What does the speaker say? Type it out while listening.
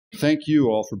Thank you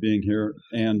all for being here,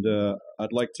 and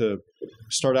I'd like to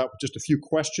start out with just a few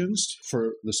questions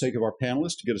for the sake of our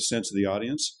panelists to get a sense of the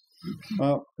audience.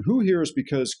 Who here is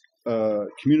because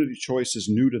community choice is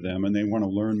new to them and they want to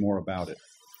learn more about it?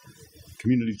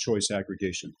 Community choice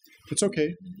aggregation. It's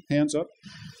okay. Hands up.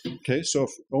 Okay, so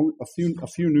a few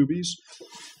newbies.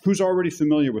 Who's already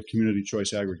familiar with community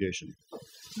choice aggregation?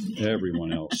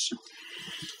 Everyone else.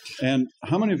 And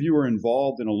how many of you are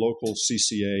involved in a local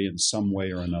CCA in some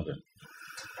way or another?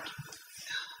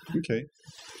 Okay.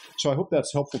 So I hope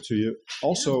that's helpful to you.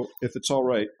 Also, if it's all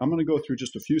right, I'm going to go through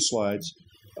just a few slides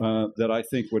that I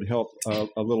think would help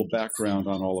a little background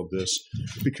on all of this.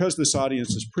 Because this audience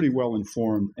is pretty well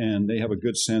informed and they have a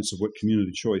good sense of what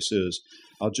community choice is,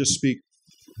 I'll just speak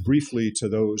briefly to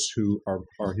those who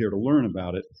are here to learn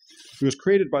about it. It was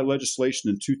created by legislation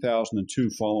in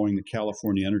 2002 following the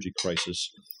California energy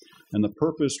crisis. And the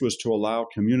purpose was to allow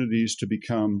communities to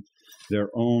become their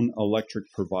own electric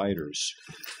providers.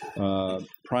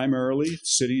 Primarily,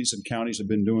 cities and counties have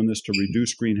been doing this to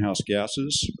reduce greenhouse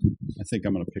gases. I think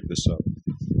I'm going to pick this up.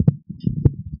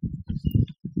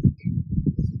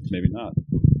 Maybe not.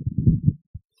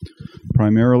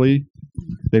 Primarily,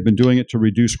 they've been doing it to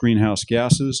reduce greenhouse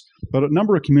gases, but a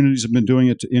number of communities have been doing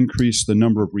it to increase the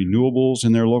number of renewables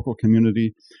in their local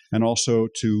community and also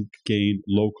to gain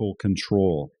local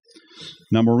control.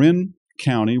 Now, Marin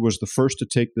County was the first to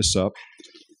take this up,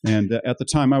 and at the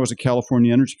time I was a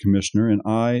California Energy Commissioner, and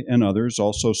I and others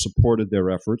also supported their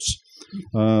efforts.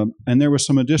 And there was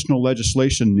some additional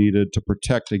legislation needed to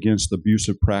protect against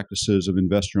abusive practices of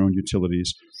investor-owned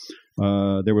utilities.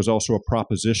 There was also a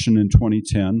proposition in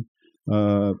 2010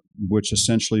 which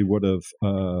essentially would have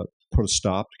put a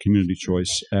stop to community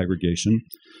choice aggregation.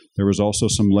 There was also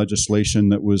some legislation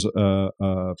that was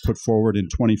put forward in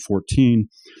 2014,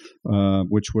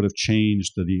 which would have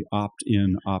changed the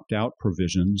opt-in, opt-out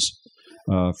provisions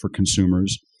for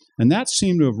consumers. And that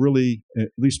seemed to have really, at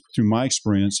least through my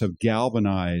experience, have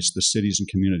galvanized the cities and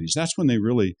communities. That's when they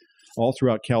really, all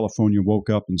throughout California, woke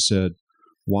up and said,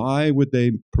 why would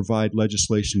they provide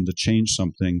legislation to change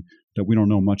something that we don't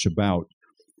know much about?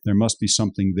 There must be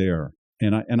something there.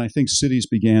 And I think cities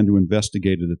began to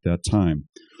investigate it at that time.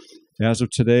 As of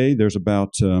today, there's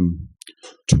about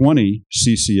 20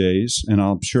 CCAs, and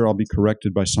I'm sure I'll be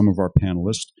corrected by some of our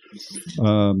panelists.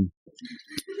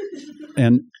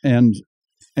 And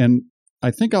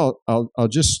I think I'll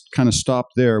just kind of stop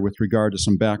there with regard to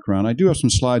some background. I do have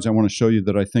some slides I want to show you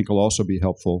that I think will also be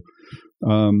helpful.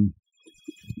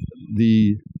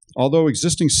 Although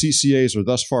existing CCAs are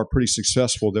thus far pretty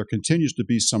successful, there continues to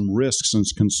be some risks and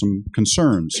some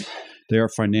concerns. They are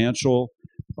financial,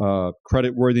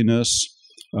 creditworthiness,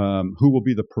 who will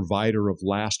be the provider of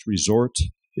last resort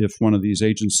if one of these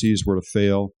agencies were to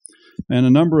fail, and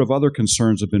a number of other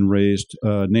concerns have been raised,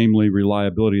 namely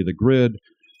reliability of the grid,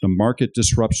 the market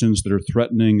disruptions that are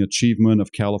threatening achievement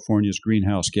of California's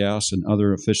greenhouse gas and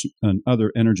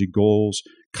other energy goals,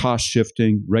 cost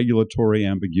shifting, regulatory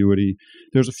ambiguity.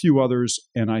 There's a few others,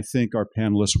 and I think our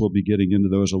panelists will be getting into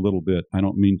those a little bit. I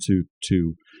don't mean to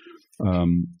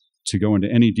go into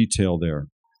any detail there.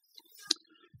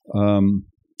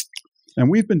 And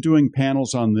we've been doing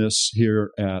panels on this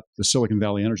here at the Silicon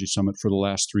Valley Energy Summit for the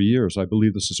last 3 years. I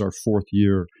believe this is our 4th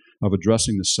year of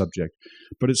addressing this subject.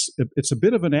 But it's a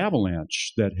bit of an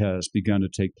avalanche that has begun to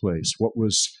take place.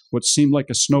 What seemed like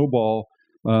a snowball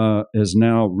has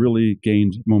now really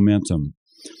gained momentum.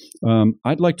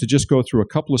 I'd like to just go through a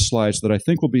couple of slides that I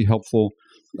think will be helpful.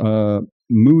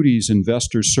 Moody's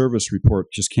Investor Service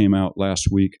Report just came out last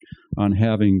week on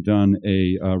having done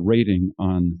a rating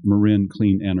on Marin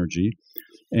Clean Energy.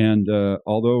 And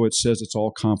although it says it's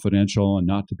all confidential and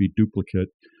not to be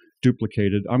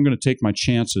duplicated, I'm going to take my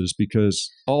chances because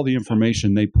all the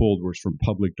information they pulled was from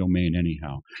public domain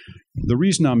anyhow. The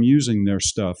reason I'm using their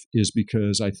stuff is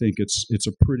because I think it's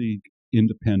a pretty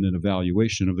independent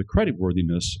evaluation of the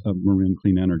creditworthiness of Marin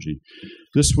Clean Energy.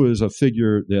 This was a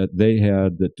figure that they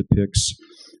had that depicts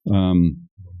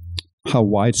how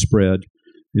widespread.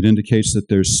 It indicates that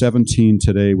there's 17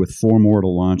 today with 4 more to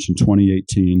launch in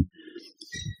 2018.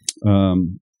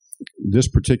 This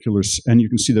particular, and you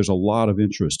can see there's a lot of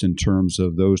interest in terms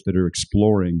of those that are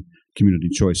exploring community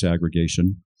choice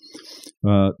aggregation.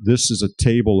 This is a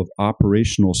table of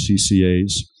operational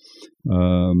CCAs.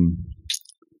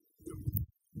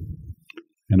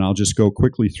 And I'll just go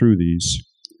quickly through these.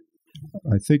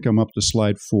 I think I'm up to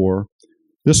slide 4.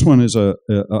 This one is,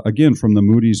 again, from the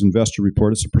Moody's Investor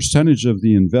Report. It's a percentage of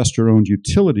the investor-owned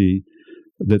utility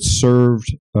that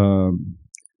served,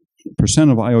 percent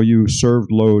of IOU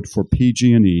served load for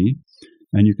PG&E.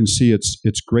 And you can see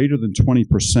it's greater than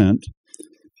 20%.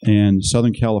 And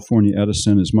Southern California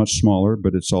Edison is much smaller,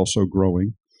 but it's also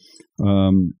growing.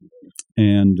 And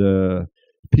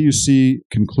PUC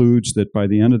concludes that by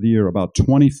the end of the year, about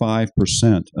 25%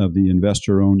 of the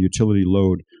investor-owned utility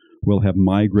load will have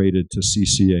migrated to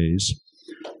CCAs.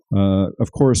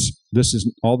 Of course,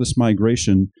 all this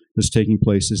migration that's taking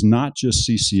place is not just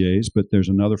CCAs, but there's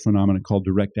another phenomenon called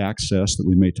direct access that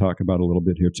we may talk about a little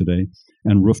bit here today,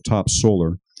 and rooftop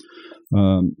solar.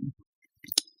 And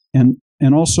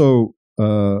also,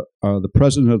 the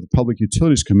president of the Public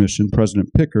Utilities Commission, President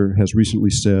Picker, has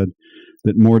recently said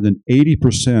that more than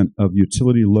 80% of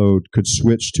utility load could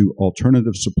switch to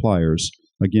alternative suppliers.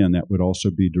 Again, that would also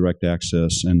be direct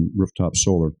access and rooftop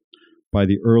solar by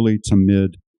the early to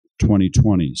mid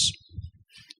 2020s.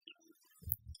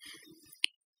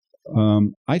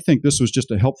 I think this was just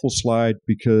a helpful slide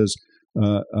because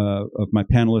of my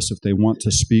panelists, if they want to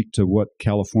speak to what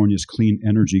California's clean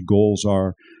energy goals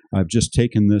are. I've just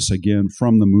taken this again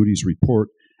from the Moody's report,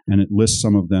 and it lists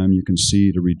some of them. You can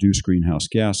see to reduce greenhouse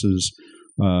gases,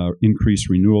 increase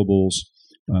renewables,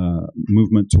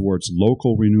 movement towards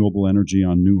local renewable energy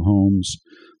on new homes,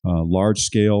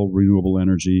 large-scale renewable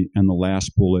energy, and the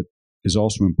last bullet is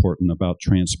also important about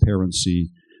transparency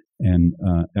and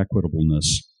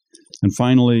equitableness. And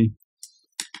finally,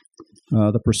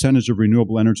 the percentage of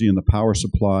renewable energy in the power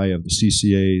supply of the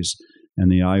CCAs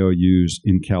and the IOUs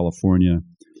in California.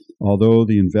 Although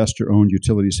the investor-owned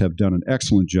utilities have done an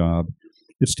excellent job,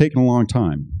 it's taken a long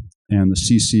time. And the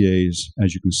CCAs,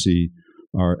 as you can see,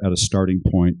 are at a starting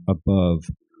point above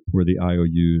where the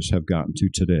IOUs have gotten to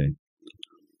today.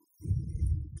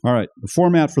 All right, the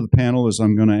format for the panel is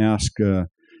I'm going to ask,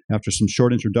 after some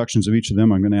short introductions of each of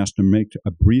them, I'm going to ask them to make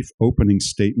a brief opening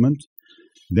statement.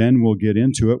 Then we'll get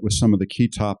into it with some of the key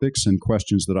topics and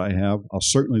questions that I have. I'll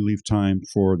certainly leave time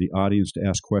for the audience to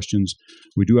ask questions.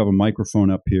 We do have a microphone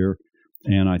up here,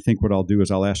 and I think what I'll do is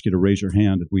I'll ask you to raise your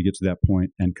hand if we get to that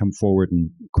point and come forward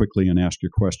and quickly and ask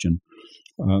your question.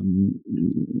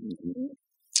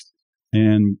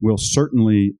 And we'll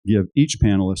certainly give each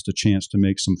panelist a chance to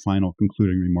make some final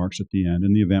concluding remarks at the end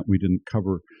in the event we didn't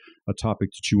cover a topic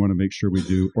that you want to make sure we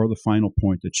do, or the final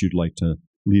point that you'd like to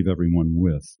leave everyone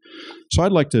with. So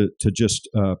I'd like to just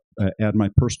add my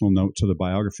personal note to the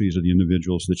biographies of the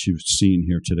individuals that you've seen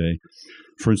here today.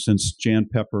 For instance, Jan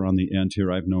Pepper on the end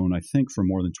here I've known, I think, for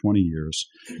more than 20 years.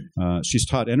 She's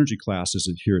taught energy classes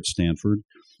here at Stanford,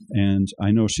 and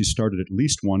I know she started at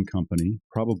least one company,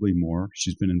 probably more.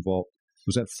 She's been involved.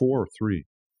 Was that 4 or 3?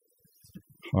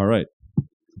 All right.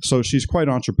 So she's quite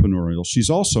entrepreneurial.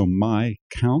 She's also my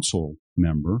council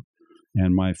member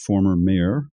and my former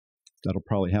mayor. That'll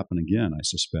probably happen again, I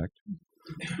suspect.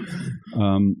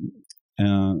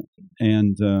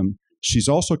 She's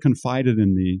also confided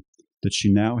in me that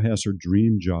she now has her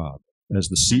dream job as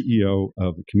the CEO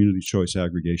of the community choice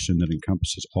aggregation that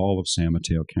encompasses all of San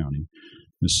Mateo County,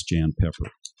 Ms. Jan Pepper.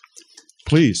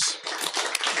 Please.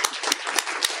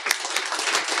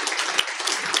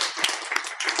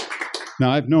 Now,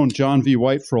 I've known John V.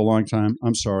 White for a long time.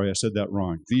 I'm sorry, I said that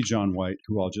wrong. V. John White,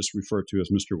 who I'll just refer to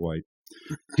as Mr. White.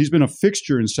 He's been a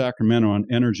fixture in Sacramento on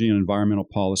energy and environmental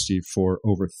policy for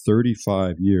over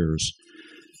 35 years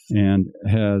and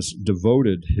has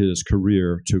devoted his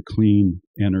career to clean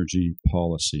energy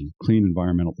policy, clean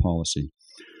environmental policy.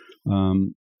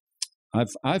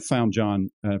 I've found John,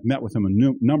 I've met with him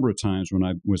a number of times when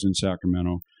I was in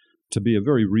Sacramento, to be a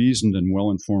very reasoned and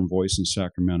well-informed voice in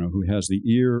Sacramento who has the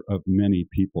ear of many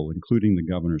people, including the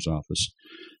governor's office.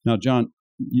 Now, John,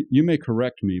 you may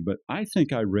correct me, but I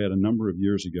think I read a number of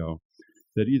years ago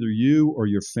that either you or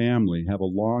your family have a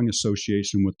long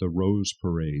association with the Rose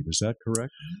Parade. Is that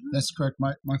correct? That's correct.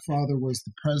 My father was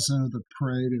the president of the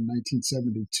parade in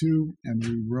 1972, and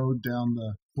we rode down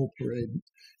the whole parade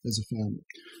as a family.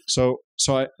 So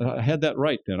I had that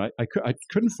right then. I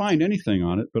couldn't find anything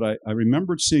on it, but I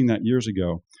remembered seeing that years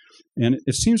ago. And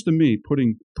it seems to me,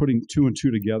 putting 2 and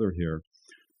 2 together here,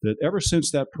 that ever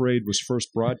since that parade was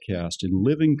first broadcast in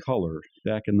living color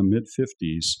back in the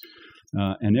mid-50s,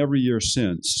 and every year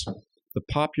since, the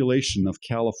population of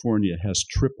California has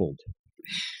tripled.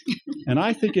 And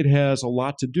I think it has a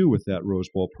lot to do with that Rose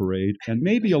Bowl parade, and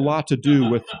maybe a lot to do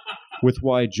with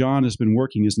why John has been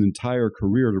working his entire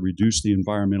career to reduce the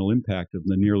environmental impact of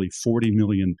the nearly 40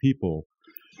 million people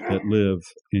that live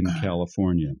in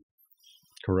California.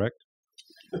 Correct?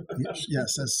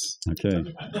 Yes, that's okay.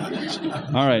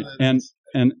 All right, and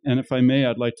if I may,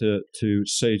 I'd like to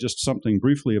say just something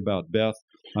briefly about Beth.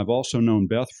 I've also known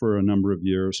Beth for a number of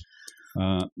years,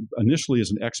 initially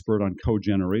as an expert on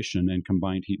cogeneration and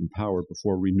combined heat and power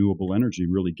before renewable energy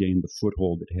really gained the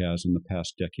foothold it has in the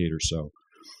past decade or so.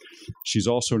 She's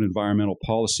also an environmental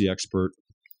policy expert.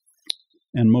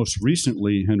 And most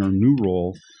recently, in her new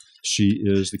role, she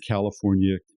is the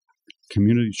California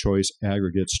Community Choice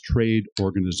Aggregates Trade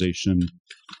Organization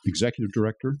Executive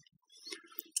Director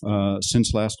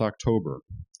since last October.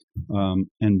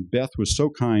 And Beth was so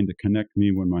kind to connect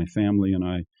me when my family and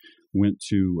I went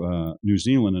to New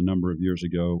Zealand a number of years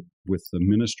ago with the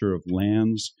Minister of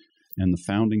Lands and the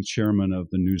founding chairman of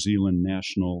the New Zealand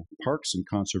National Parks and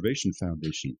Conservation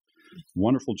Foundation.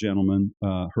 Wonderful gentleman,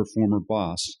 her former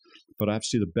boss. But I have to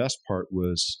say the best part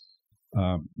was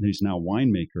he's now a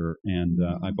winemaker, and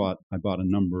I bought a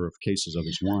number of cases of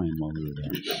his wine while we were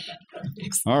there.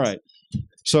 All right.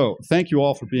 So thank you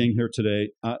all for being here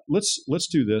today. Let's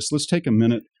do this. Let's take a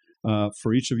minute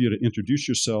for each of you to introduce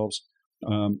yourselves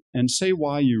and say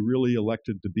why you really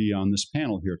elected to be on this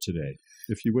panel here today.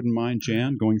 If you wouldn't mind,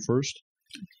 Jan, going first.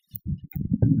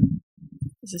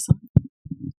 Is this on?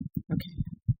 Okay.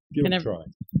 Give it a try.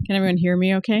 Can everyone hear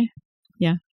me okay?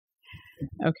 Yeah?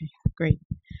 Okay, great.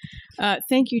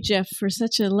 Thank you, Jeff, for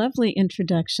such a lovely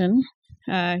introduction.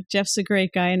 Jeff's a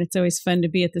great guy, and it's always fun to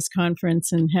be at this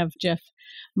conference and have Jeff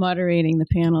moderating the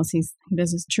panels. He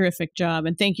does a terrific job.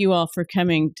 And thank you all for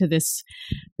coming to this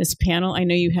panel. I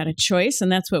know you had a choice,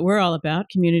 and that's what we're all about,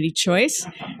 community choice.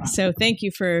 So thank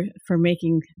you for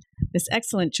making this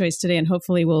excellent choice today, and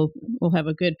hopefully we'll have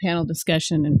a good panel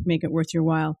discussion and make it worth your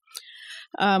while.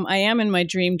 I am in my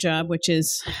dream job, which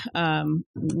is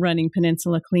running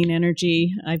Peninsula Clean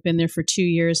Energy. I've been there for 2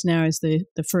 years now as the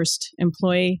first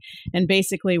employee, and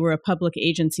basically we're a public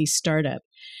agency startup.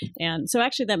 And so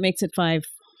actually that makes it 5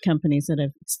 companies that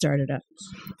have started up.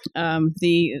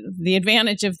 The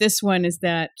advantage of this one is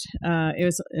that it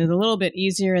was a little bit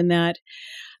easier in that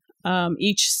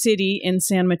each city in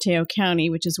San Mateo County,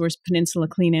 which is where Peninsula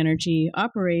Clean Energy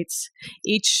operates,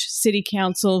 each city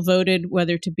council voted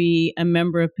whether to be a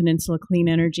member of Peninsula Clean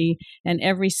Energy, and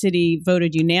every city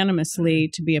voted unanimously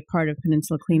to be a part of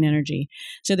Peninsula Clean Energy.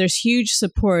 So there's huge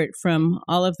support from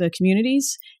all of the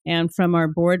communities and from our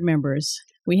board members.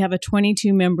 We have a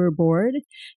 22-member board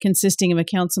consisting of a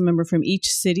council member from each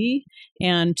city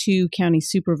and 2 county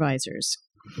supervisors.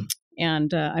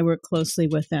 And I work closely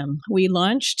with them. We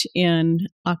launched in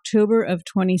October of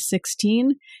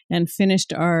 2016 and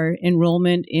finished our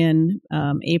enrollment in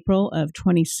April of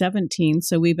 2017.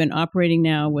 So we've been operating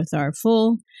now with our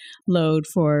full load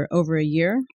for over a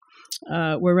year.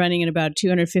 We're running at about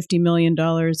 $250 million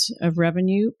of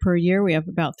revenue per year. We have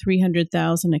about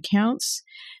 300,000 accounts,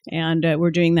 and we're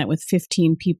doing that with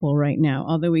 15 people right now,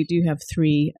 although we do have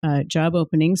 3 job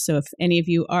openings. So if any of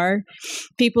you are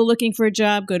people looking for a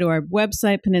job, go to our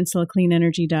website,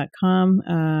 peninsulacleanenergy.com.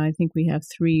 I think we have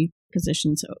 3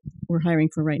 positions we're hiring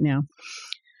for right now.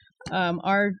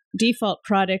 Our default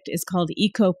product is called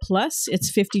Eco Plus.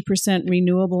 It's 50%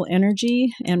 renewable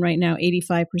energy, and right now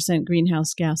 85%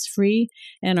 greenhouse gas free.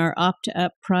 And our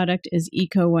Opt-Up product is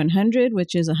Eco 100,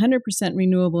 which is 100%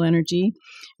 renewable energy.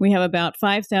 We have about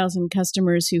 5,000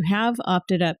 customers who have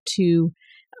opted up to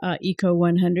Eco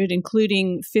 100,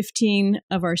 including 15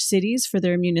 of our cities for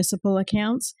their municipal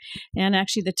accounts. And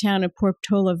actually the town of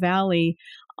Portola Valley,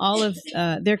 all of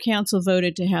their council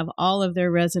voted to have all of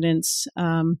their residents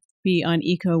be on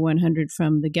Eco 100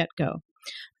 from the get-go.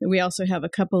 We also have a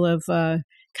couple of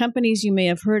companies you may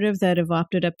have heard of that have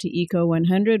opted up to Eco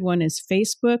 100. One is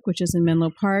Facebook, which is in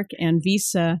Menlo Park, and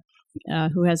Visa,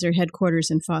 who has their headquarters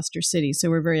in Foster City.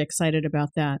 So we're very excited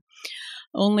about that.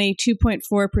 Only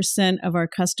 2.4% of our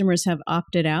customers have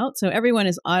opted out. So everyone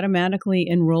is automatically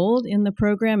enrolled in the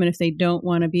program. And if they don't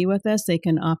want to be with us, they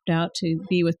can opt out to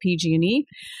be with PG&E.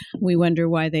 We wonder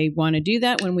why they want to do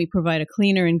that when we provide a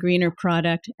cleaner and greener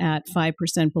product at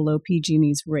 5% below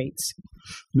PG&E's rates.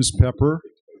 Ms. Pepper,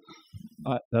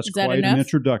 that's quite enough? an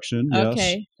introduction. Yes,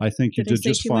 okay. I think you did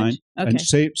just fine. Okay. And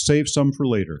save some for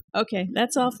later. Okay,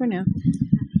 that's all for now.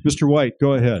 Mr. White,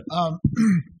 go ahead.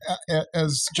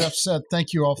 As Jeff said,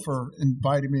 thank you all for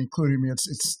inviting me, including me.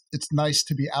 It's nice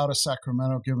to be out of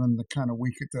Sacramento, given the kind of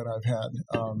week that I've had.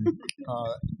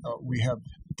 We have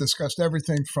discussed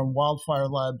everything from wildfire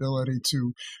liability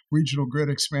to regional grid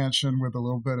expansion with a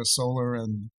little bit of solar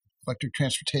and electric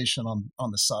transportation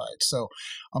on the side. So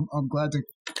I'm glad to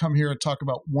come here and talk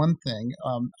about one thing.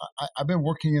 I've been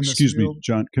working in this Excuse field. me,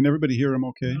 John. Can everybody hear him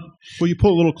okay? Will you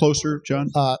pull a little closer,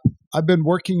 John? I've been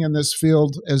working in this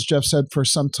field, as Jeff said, for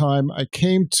some time. I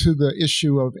came to the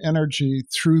issue of energy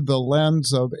through the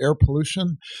lens of air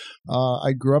pollution.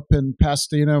 I grew up in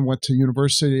Pasadena and went to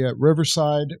university at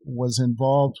Riverside, was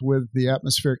involved with the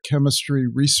atmospheric chemistry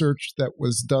research that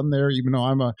was done there. Even though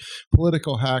I'm a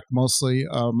political hack mostly,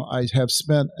 I have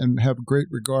spent and have great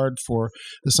regard for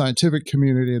the scientific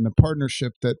community and the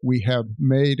partnership that we have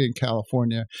made in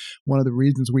California. One of the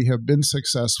reasons we have been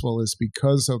successful is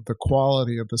because of the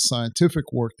quality of the scientific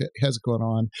work that has gone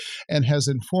on and has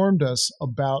informed us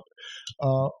about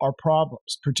our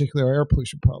problems, particularly our air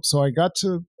pollution problems. So I got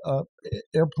to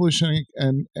air pollution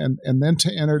and then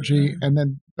to energy and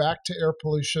then back to air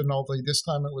pollution, although this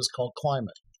time it was called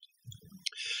climate.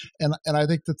 And I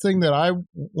think the thing that I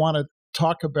want to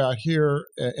talk about here,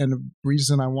 and the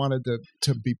reason I wanted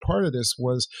to be part of this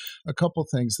was a couple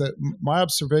things. That my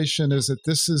observation is that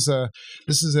this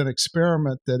is an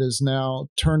experiment that is now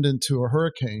turned into a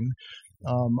hurricane.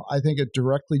 I think it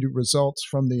directly results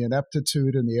from the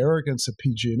ineptitude and the arrogance of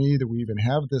PG&E that we even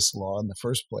have this law in the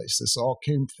first place. This all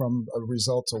came from a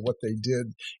result of what they did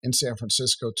in San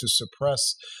Francisco to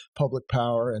suppress public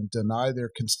power and deny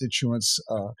their constituents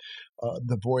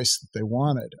the voice that they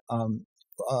wanted.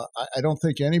 I don't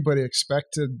think anybody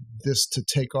expected this to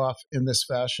take off in this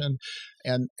fashion.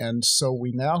 And so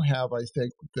we now have, I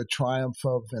think, the triumph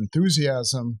of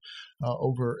enthusiasm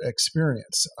over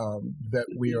experience that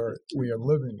we are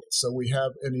living with. So we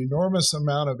have an enormous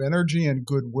amount of energy and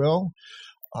goodwill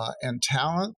and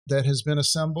talent that has been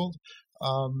assembled.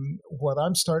 What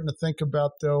I'm starting to think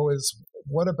about, though, is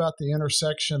what about the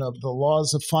intersection of the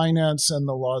laws of finance and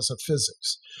the laws of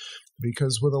physics?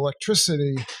 Because with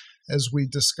electricity, as we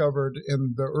discovered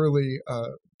in the early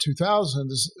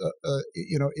 2000s,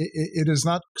 it is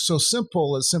not so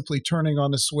simple as simply turning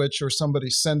on a switch or somebody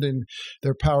sending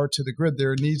their power to the grid.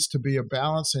 There needs to be a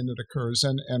balancing that occurs.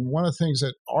 And one of the things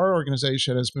that our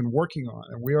organization has been working on,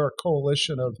 and we are a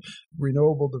coalition of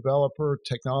renewable developer,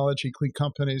 technology, clean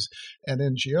companies, and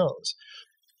NGOs,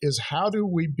 is how do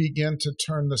we begin to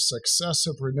turn the success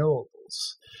of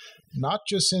renewables, not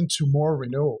just into more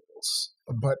renewables,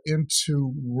 but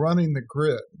into running the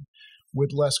grid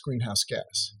with less greenhouse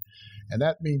gas. And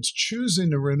that means choosing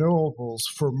the renewables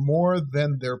for more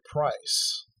than their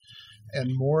price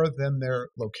and more than their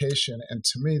location. And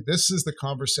to me, this is the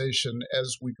conversation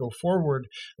as we go forward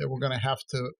that we're going to have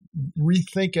to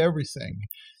rethink everything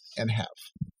and have.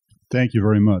 Thank you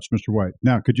very much, Mr. White.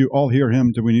 Now, could you all hear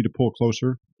him? Do we need to pull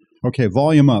closer? Okay,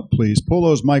 volume up, please. Pull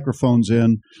those microphones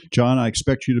in. John, I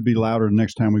expect you to be louder the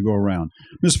next time we go around.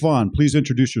 Ms. Vaughan, please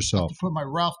introduce yourself. Put my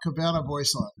Ralph Cabana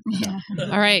voice on. Yeah.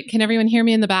 All right. Can everyone hear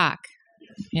me in the back?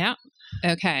 Yeah.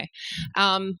 Okay.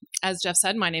 As Jeff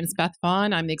said, my name is Beth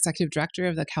Vaughan. I'm the executive director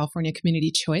of the California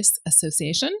Community Choice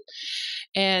Association.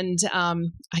 And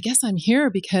I guess I'm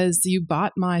here because you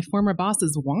bought my former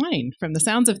boss's wine from the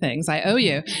sounds of things. I owe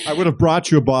you. I would have brought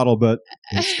you a bottle, but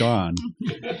it's gone.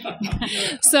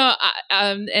 So,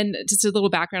 and just a little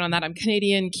background on that. I'm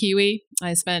Canadian Kiwi.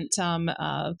 I spent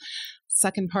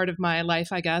second part of my life,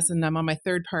 I guess, and I'm on my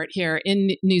third part here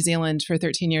in New Zealand for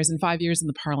 13 years and 5 years in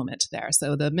the parliament there.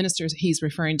 So the minister he's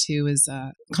referring to is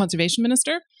conservation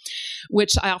minister,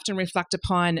 which I often reflect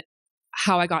upon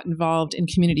how I got involved in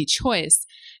community choice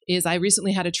is I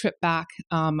recently had a trip back.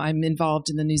 I'm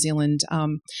involved in the New Zealand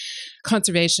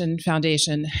Conservation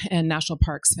Foundation and National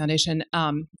Parks Foundation.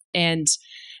 And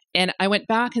I went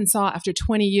back and saw after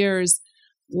 20 years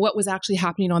what was actually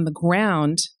happening on the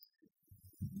ground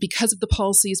because of the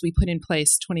policies we put in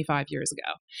place 25 years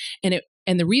ago.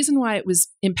 And the reason why it was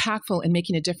impactful and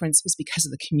making a difference was because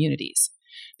of the communities.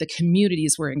 The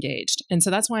communities were engaged. And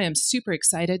so that's why I'm super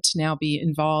excited to now be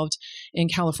involved in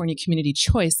California Community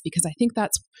Choice, because I think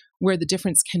that's where the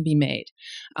difference can be made.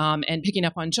 And picking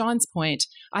up on John's point,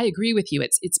 I agree with you.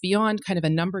 It's beyond kind of a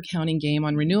number counting game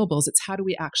on renewables. It's how do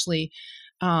we actually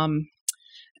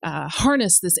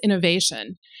harness this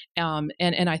innovation.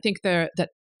 And I think that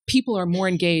people are more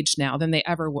engaged now than they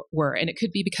ever were. And it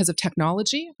could be because of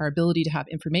technology, our ability to have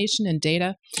information and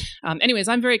data. Anyways,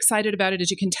 I'm very excited about it,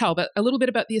 as you can tell. But a little bit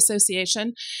about the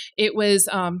association. It was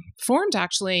formed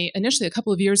actually initially a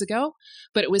couple of years ago,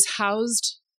 but it was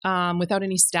housed without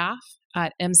any staff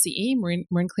at MCE,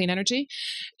 Marine Clean Energy.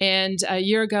 And a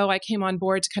year ago, I came on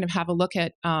board to kind of have a look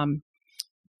at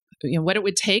what it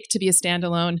would take to be a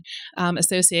standalone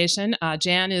association.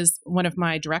 Jan is one of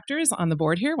my directors on the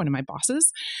board here, one of my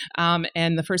bosses.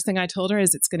 And the first thing I told her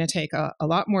is it's going to take a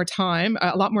lot more time,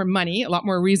 a lot more money, a lot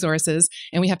more resources,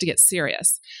 and we have to get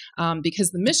serious. Because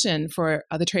the mission for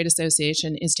the trade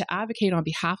association is to advocate on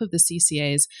behalf of the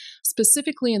CCAs,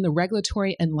 specifically in the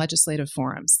regulatory and legislative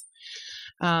forums.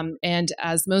 And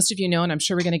as most of you know, and I'm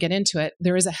sure we're going to get into it,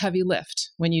 there is a heavy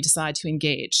lift when you decide to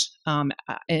engage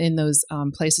in those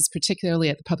places, particularly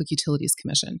at the Public Utilities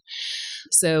Commission.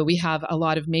 So we have a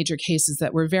lot of major cases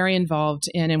that we're very involved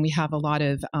in, and we have a lot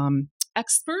of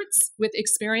experts with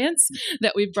experience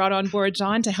that we've brought on board,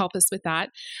 John, to help us with that.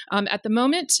 At the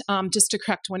moment, just to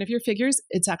correct one of your figures,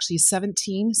 it's actually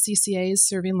 17 CCAs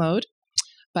serving load,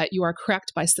 but you are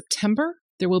correct. By September,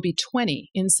 there will be 20.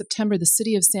 In September, the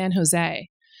city of San Jose,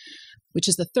 which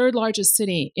is the third largest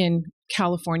city in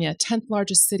California, 10th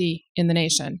largest city in the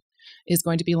nation, is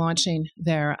going to be launching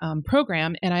their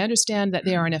program. And I understand that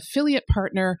they are an affiliate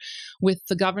partner with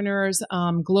the governor's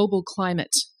Global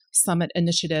Climate Summit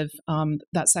initiative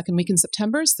that second week in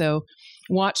September. So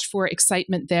watch for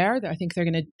excitement there. I think they're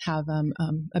going to have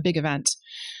a big event.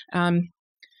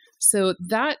 So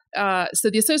the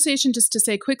association, just to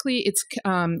say quickly,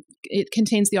 it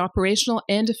contains the operational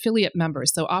and affiliate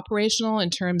members. So operational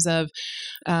in terms of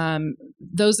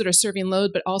those that are serving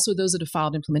load, but also those that have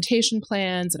filed implementation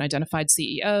plans and identified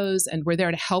CEOs, and we're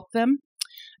there to help them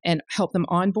and help them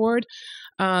on board.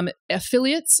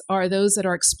 Affiliates are those that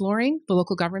are exploring the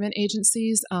local government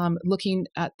agencies, looking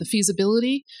at the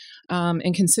feasibility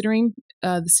and considering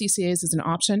the CCAs as an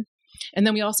option. And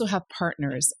then we also have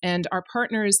partners, and our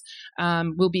partners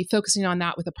will be focusing on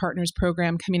that with a partners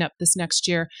program coming up this next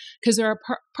year, because there are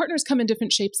partners come in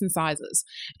different shapes and sizes.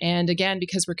 And again,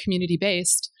 because we're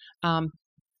community-based,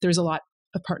 there's a lot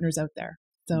of partners out there.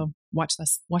 So watch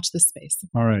this space.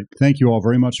 All right. Thank you all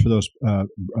very much for those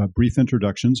brief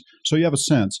introductions. So you have a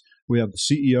sense. We have the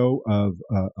CEO of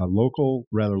a local,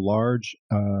 rather large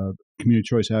community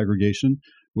choice aggregation.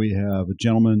 We have a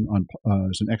gentleman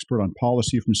as an expert on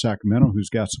policy from Sacramento who's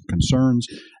got some concerns,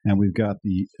 and we've got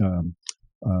the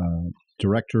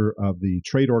director of the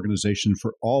trade organization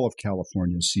for all of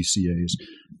California's CCAs,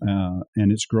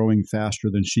 and it's growing faster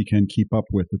than she can keep up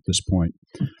with at this point.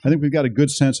 I think we've got a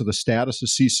good sense of the status of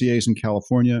CCAs in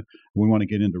California. We want to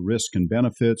get into risk and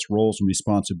benefits, roles and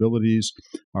responsibilities.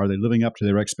 Are they living up to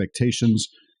their expectations?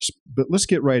 But let's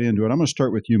get right into it. I'm going to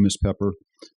start with you, Ms. Pepper.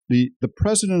 The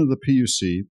president of the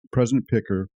PUC, President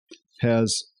Picker,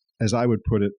 has, as I would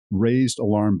put it, raised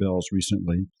alarm bells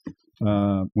recently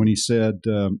when he said,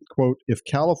 quote, "If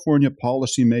California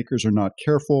policymakers are not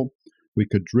careful, we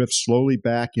could drift slowly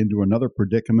back into another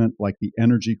predicament like the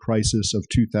energy crisis of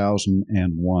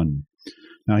 2001.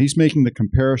 Now, he's making the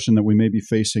comparison that we may be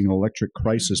facing an electric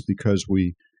crisis because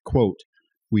we, quote,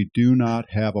 "we do not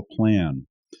have a plan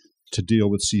to deal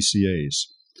with CCAs."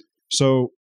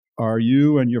 So are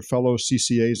you and your fellow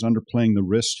CCAs underplaying the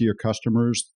risks to your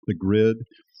customers, the grid,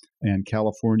 and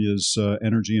California's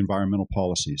energy environmental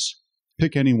policies?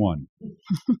 Pick any one.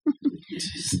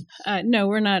 No,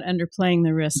 we're not underplaying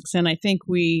the risks. And I think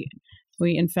we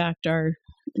in fact, are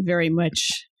very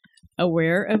much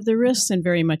aware of the risks and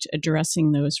very much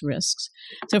addressing those risks.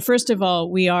 So first of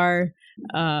all, we are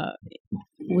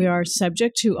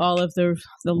subject to all of the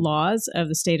laws of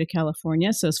the state of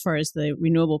California. So as far as the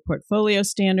renewable portfolio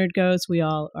standard goes, we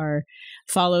all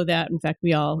follow that. In fact,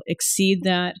 we all exceed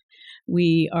that.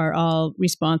 We are all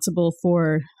responsible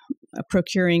for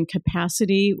procuring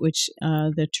capacity, which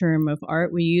the term of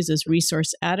art we use is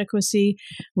resource adequacy.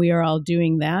 We are all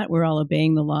doing that. We're all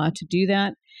obeying the law to do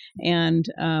that. And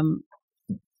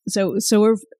so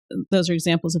those are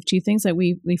examples of two things that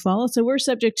we follow. So we're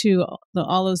subject to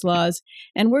all those laws,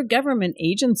 and we're government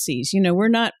agencies. You know, we're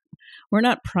not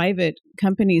private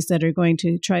companies that are going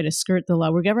to try to skirt the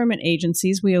law. We're government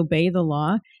agencies. We obey the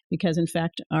law because, in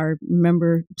fact, our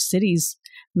member cities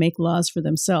make laws for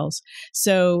themselves.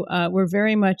 So we're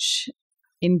very much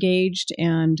engaged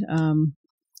and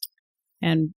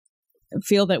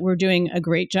feel that we're doing a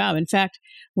great job. In fact,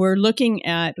 we're looking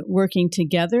at working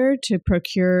together to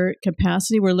procure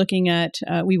capacity. We're looking at,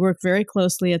 we work very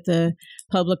closely at the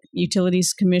Public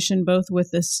Utilities Commission, both with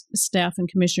the staff and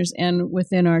commissioners and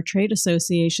within our trade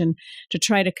association, to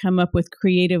try to come up with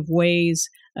creative ways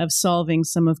of solving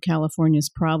some of California's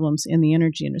problems in the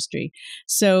energy industry.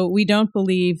 So we don't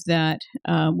believe that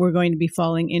we're going to be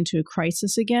falling into a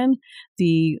crisis again.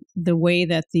 The way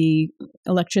that the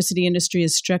electricity industry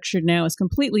is structured now is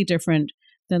completely different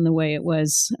than the way it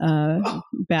was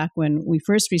back when we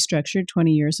first restructured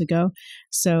 20 years ago.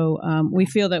 So we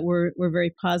feel that we're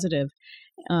very positively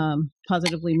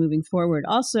moving forward.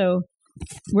 Also,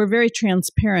 we're very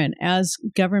transparent as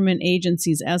government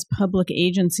agencies, as public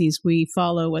agencies. We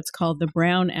follow what's called the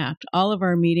Brown Act. All of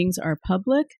our meetings are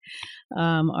public.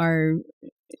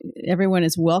 Everyone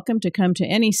is welcome to come to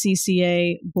any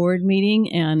CCA board meeting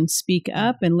and speak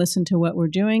up and listen to what we're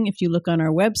doing. If you look on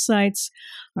our websites,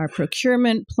 Our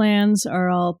procurement plans are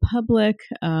all public.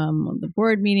 The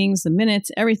board meetings, the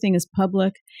minutes, everything is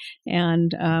public.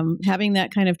 And having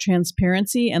that kind of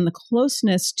transparency and the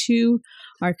closeness to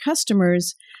our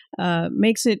customers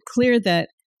makes it clear that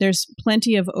there's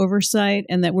plenty of oversight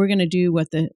and that we're going to do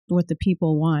what the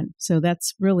people want. So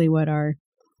that's really what our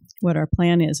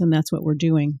plan is, and that's what we're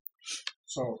doing.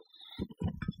 So,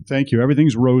 thank you.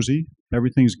 Everything's rosy.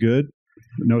 Everything's good.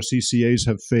 No CCAs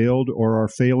have failed or are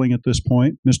failing at this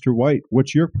point. Mr. White,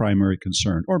 what's your primary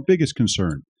concern or biggest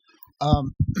concern?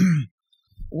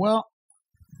 Well,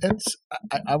 it's.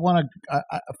 I want to.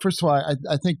 First of all,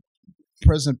 I think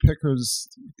President Picker's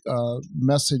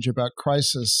message about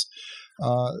crisis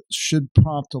should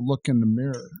prompt a look in the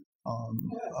mirror.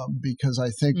 Because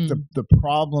I think the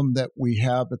problem that we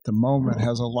have at the moment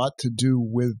has a lot to do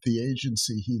with the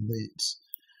agency he leads.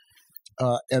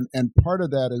 And part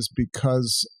of that is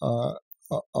because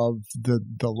of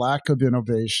the lack of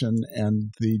innovation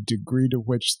and the degree to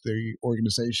which the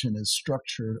organization is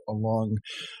structured along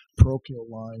parochial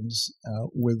lines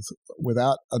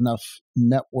without enough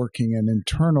networking and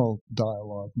internal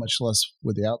dialogue, much less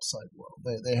with the outside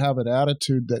world. They have an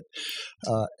attitude that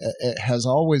it has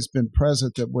always been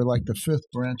present that we're like the fifth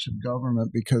branch of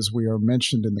government because we are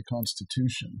mentioned in the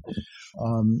Constitution.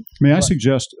 May I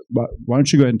suggest, why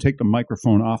don't you go ahead and take the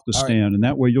microphone off the stand, and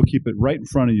that way you'll keep it right in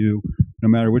front of you no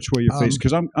matter which way you face,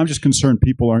 because I'm just concerned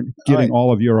people aren't getting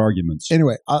all of your arguments.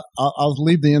 Anyway, I'll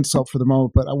leave the insult for the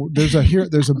moment, but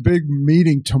there's a big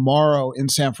meeting tomorrow in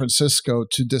San Francisco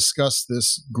to discuss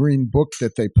this green book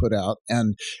that they put out,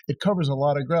 and it covers a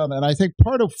lot of ground. And I think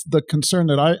part of the concern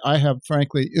that I have,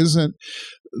 frankly, isn't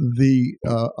the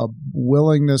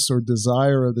willingness or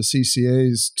desire of the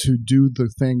CCAs to do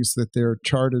the things that they're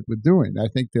chartered with doing. I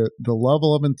think that the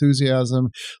level of enthusiasm,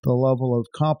 the level of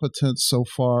competence so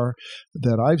far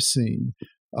that I've seen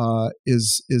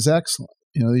is excellent.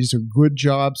 You know, these are good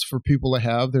jobs for people to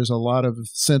have. There's a lot of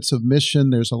sense of mission.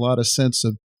 There's a lot of sense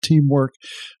of teamwork.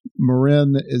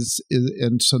 Marin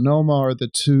and Sonoma are the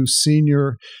two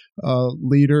senior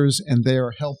leaders, and they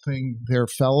are helping their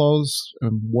fellows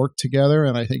work together.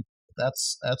 And I think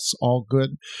that's all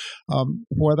good.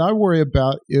 What I worry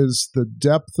about is the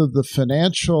depth of the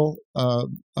financial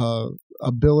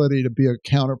ability to be a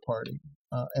counterparty.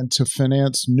 And to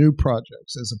finance new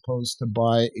projects as opposed to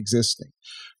buy existing.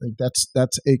 I think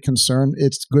that's a concern.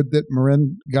 It's good that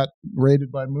Marin got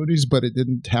rated by Moody's, but it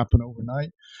didn't happen overnight.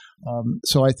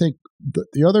 So I think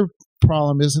the other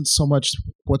problem isn't so much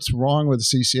what's wrong with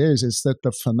the CCAs, it's that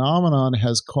the phenomenon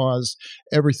has caused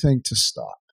everything to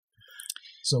stop.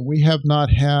 So we have not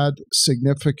had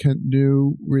significant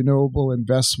new renewable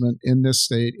investment in this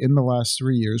state in the last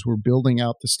 3 years. We're building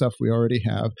out the stuff we already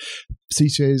have.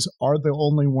 CCAs are the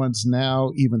only ones now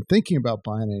even thinking about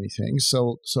buying anything.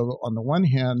 So on the one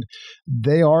hand,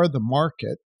 they are the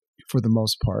market for the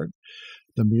most part.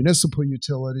 The municipal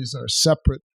utilities are a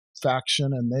separate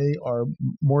faction, and they are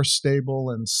more stable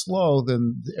and slow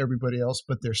than everybody else,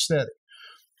 but they're steady.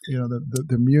 You know,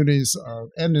 the munis are,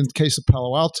 and in the case of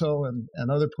Palo Alto and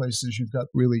other places, you've got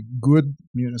really good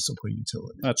municipal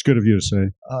utilities. That's good of you to say.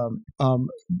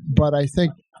 But I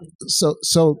think so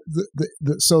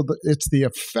it's the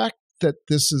effect that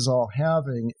this is all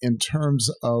having in terms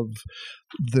of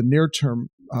the near-term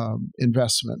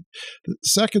investment. The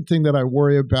second thing that I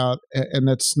worry about, and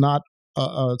that's not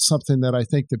something that I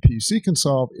think the PUC can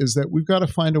solve, is that we've got to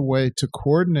find a way to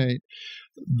coordinate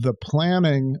the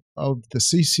planning of the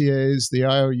CCAs, the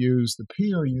IOUs, the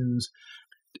POUs,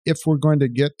 if we're going to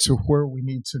get to where we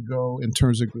need to go in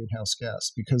terms of greenhouse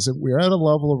gas. Because if we're at a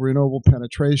level of renewable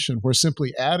penetration where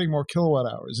simply adding more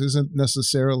kilowatt hours isn't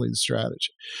necessarily the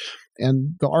strategy.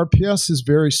 And the RPS is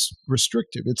very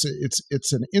restrictive.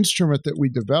 It's an instrument that we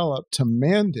developed to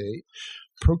mandate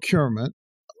procurement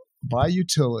by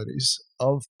utilities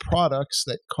of products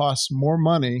that cost more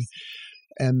money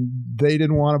and they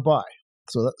didn't want to buy.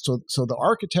 So the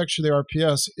architecture of the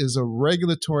RPS is a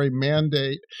regulatory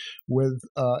mandate with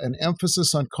an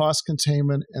emphasis on cost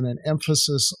containment and an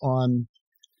emphasis on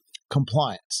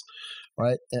compliance,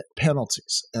 right?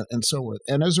 Penalties and so forth.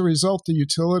 And as a result, the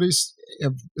utilities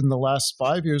have, in the last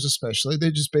 5 years especially,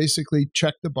 they just basically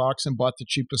checked the box and bought the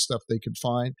cheapest stuff they could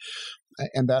find.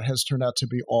 And that has turned out to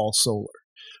be all solar,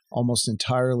 almost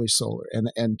entirely solar.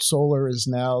 And solar is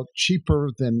now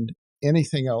cheaper than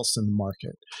anything else in the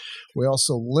market. We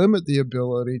also limit the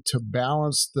ability to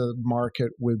balance the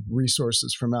market with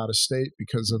resources from out of state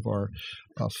because of our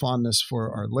fondness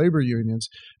for our labor unions.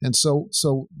 And so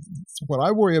what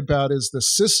I worry about is the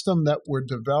system that we're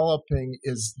developing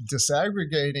is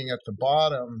disaggregating at the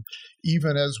bottom,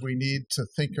 even as we need to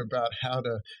think about how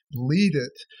to lead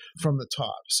it from the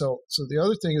top. So the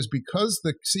other thing is, because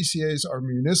the CCAs are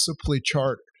municipally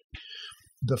chartered,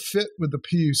 the fit with the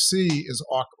PUC is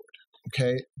awkward.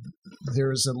 Okay,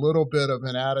 there's a little bit of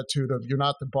an attitude of, you're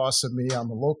not the boss of me,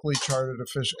 I'm a locally chartered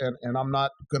official, and I'm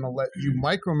not going to let you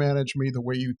micromanage me the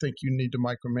way you think you need to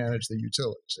micromanage the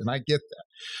utilities. And I get that.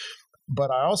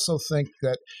 But I also think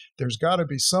that there's got to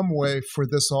be some way for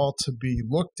this all to be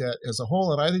looked at as a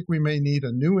whole. And I think we may need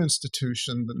a new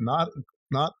institution, not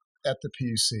at the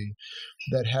PUC,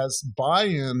 that has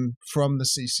buy-in from the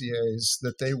CCAs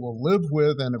that they will live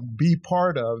with and be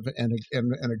part of and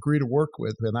agree to work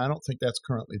with. And I don't think that's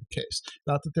currently the case.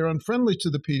 Not that they're unfriendly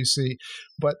to the PUC,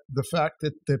 but the fact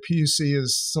that the PUC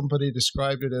is, somebody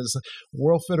described it as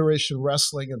World Federation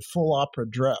Wrestling in full opera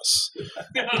dress.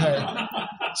 Okay.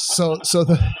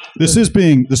 This is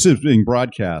being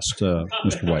broadcast,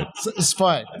 Mr. White. It's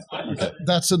fine. Okay.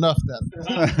 That's enough then.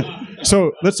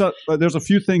 So let's. There's a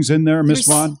few things in there, Ms.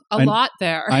 Vaughan. A lot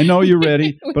there. I know you're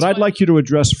ready, but I'd like you to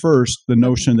address first the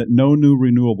notion that no new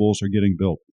renewables are getting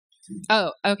built.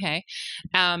 Oh, okay.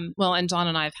 Well, and John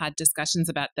and I have had discussions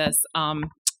about this.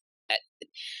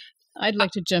 I'd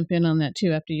like to jump in on that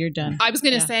too after you're done. I was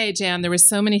going to say, Jan, there were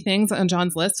so many things on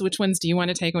John's list. Which ones do you want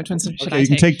to take? Which ones should I take? You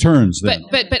can take turns then.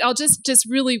 But I'll just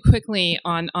really quickly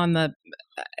on the.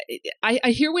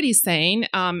 I hear what he's saying.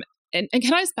 And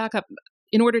can I just back up?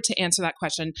 In order to answer that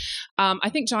question, I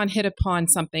think John hit upon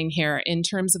something here in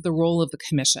terms of the role of the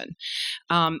commission.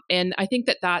 And I think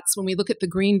that's when we look at the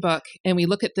Green Book and we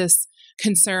look at this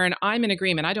concern, I'm in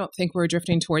agreement. I don't think we're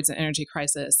drifting towards an energy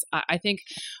crisis. I think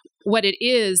what it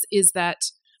is that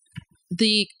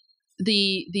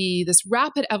this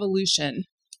rapid evolution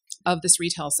of this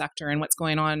retail sector and what's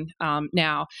going on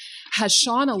now has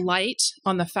shone a light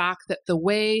on the fact that the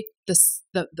way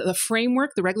the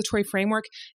framework, the regulatory framework,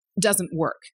 doesn't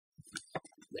work,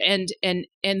 and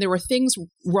there were things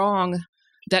wrong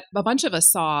that a bunch of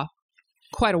us saw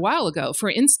quite a while ago. For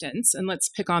instance, and let's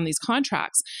pick on these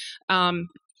contracts.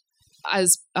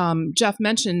 As Jeff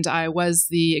mentioned, I was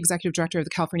the executive director of the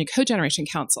California Cogeneration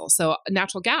Council, so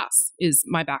natural gas is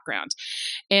my background,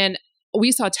 and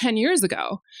we saw 10 years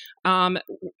ago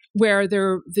where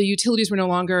the utilities were no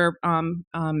longer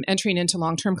entering into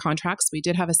long-term contracts. We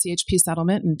did have a CHP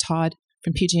settlement, and Todd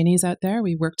from PG&E's out there.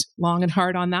 We worked long and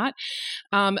hard on that.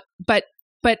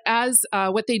 But as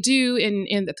what they do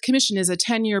in the commission is a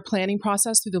 10-year planning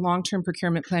process through the long-term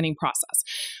procurement planning process,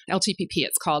 LTPP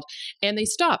it's called. And they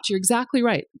stopped. You're exactly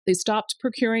right. They stopped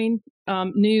procuring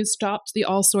new, stopped the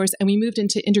all source, and we moved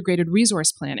into integrated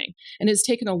resource planning. And it's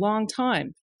taken a long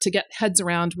time to get heads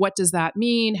around what does that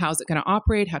mean? How's it going to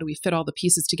operate? How do we fit all the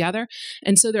pieces together?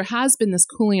 And so there has been this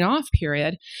cooling off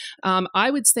period. I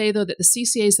would say, though, that the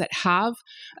CCAs that have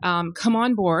come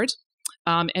on board,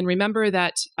 and remember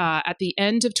that at the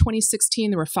end of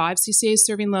 2016, there were 5 CCAs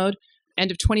serving load.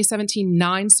 End of 2017,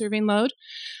 9 serving load.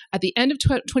 At the end of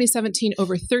 2017,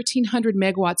 over 1,300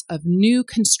 megawatts of new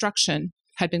construction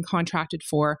had been contracted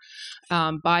for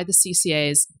by the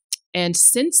CCAs. And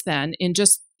since then, in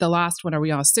just the last, 5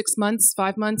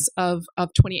 months of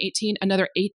 2018, another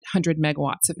 800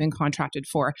 megawatts have been contracted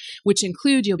for, which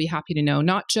include, you'll be happy to know,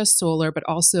 not just solar, but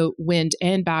also wind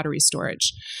and battery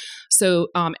storage. So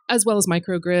as well as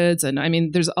microgrids. And I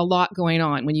mean, there's a lot going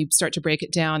on when you start to break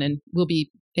it down, and we'll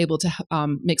be able to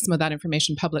make some of that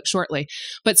information public shortly.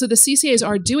 But so the CCAs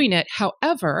are doing it.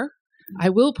 However, I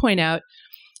will point out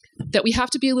that we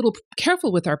have to be a little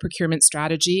careful with our procurement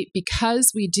strategy,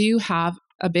 because we do have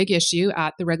a big issue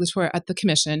at the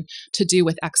commission to do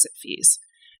with exit fees.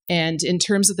 And in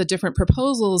terms of the different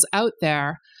proposals out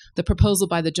there, the proposal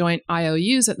by the joint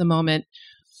IOUs at the moment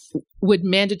would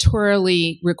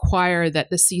mandatorily require that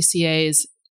the CCAs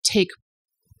take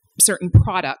certain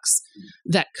products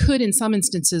that could, in some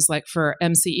instances, like for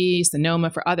MCE,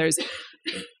 Sonoma, for others,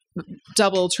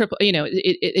 double, triple,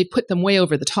 it put them way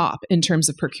over the top in terms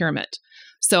of procurement.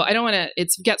 So I don't want to,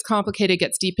 it gets complicated,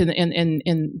 gets deep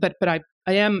but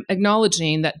I am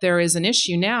acknowledging that there is an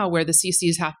issue now where the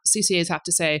CCAs have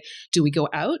to say, do we go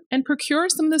out and procure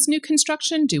some of this new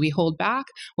construction? Do we hold back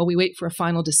while we wait for a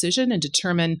final decision and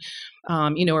determine,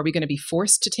 are we going to be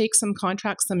forced to take some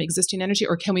contracts, some existing energy,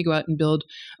 or can we go out and build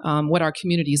what our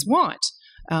communities want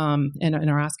and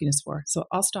are asking us for? So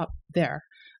I'll stop there.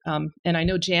 And I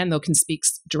know Jan, though, can speak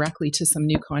directly to some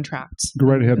new contracts. Go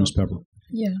right ahead, Ms. Pepper.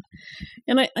 Yeah.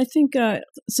 And I think,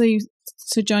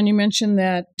 so John, you mentioned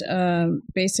that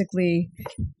basically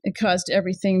it caused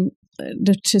everything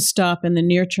to stop in the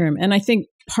near term. And I think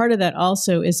part of that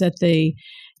also is that the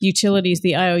utilities,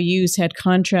 the IOUs, had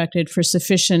contracted for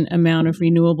sufficient amount of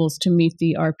renewables to meet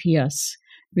the RPS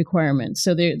requirements.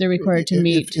 So they're required to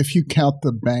meet. If you count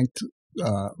the banked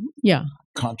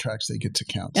contracts, they get to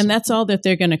count. And that's all that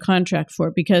they're going to contract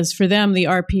for, because for them, the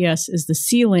RPS is the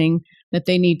ceiling that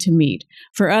they need to meet.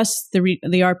 For us, the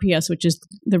RPS, which is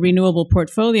the Renewable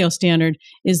Portfolio Standard,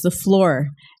 is the floor.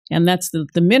 And that's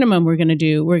the minimum we're going to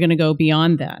do. We're going to go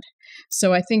beyond that.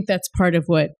 So I think that's part of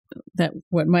what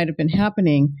might have been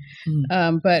happening.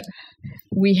 But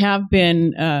we have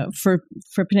been, for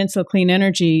Peninsula Clean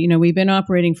Energy, we've been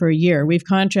operating for a year. We've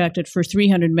contracted for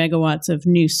 300 megawatts of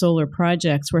new solar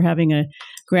projects. We're having a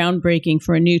groundbreaking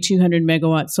for a new 200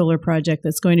 megawatt solar project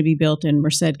that's going to be built in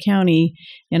Merced County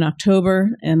in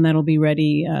October, and that'll be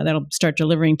ready. That'll start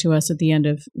delivering to us at the end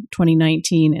of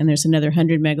 2019. And there's another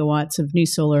 100 megawatts of new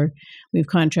solar we've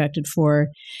contracted for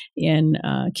in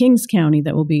Kings County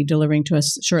that will be delivering to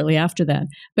us shortly after that.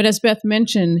 But as Beth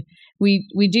mentioned,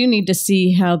 we do need to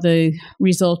see how the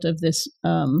result of this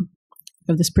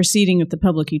proceeding of the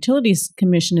Public Utilities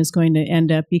Commission is going to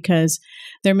end up, because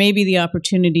there may be the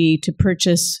opportunity to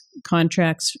purchase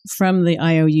contracts from the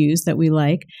IOUs that we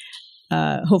like.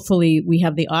 Hopefully we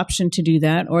have the option to do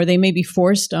that, or they may be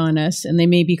forced on us, and they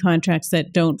may be contracts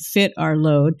that don't fit our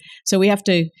load. So we have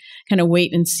to kind of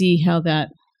wait and see how that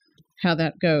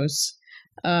goes.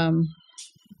 And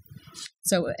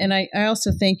I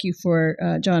also thank you for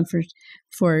John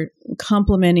for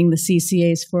complimenting the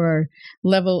CCAs for our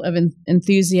level of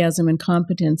enthusiasm and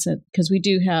competence, because we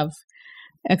do have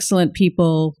excellent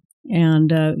people,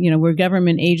 and we're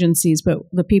government agencies, but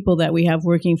the people that we have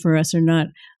working for us are not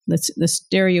the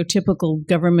stereotypical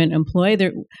government employee.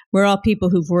 We're all people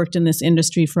who've worked in this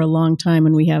industry for a long time,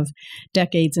 and we have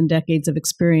decades and decades of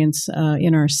experience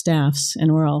in our staffs,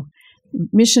 and we're all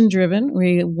mission driven.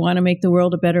 We want to make the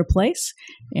world a better place,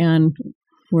 and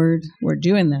we're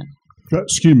doing that.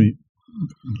 Excuse me,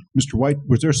 Mr. White,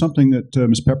 was there something that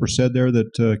Ms. Pepper said there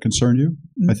that concerned you?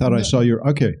 I thought I saw your,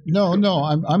 okay. No,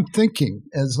 I'm thinking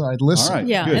as I listen. All right,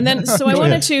 yeah, good. and then so I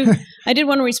did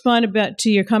want to respond to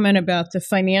your comment about the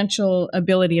financial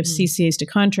ability of CCAs to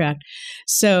contract.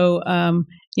 So,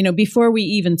 before we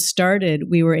even started,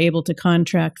 we were able to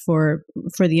contract for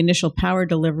the initial power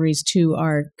deliveries to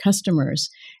our customers.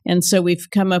 And so we've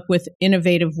come up with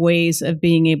innovative ways of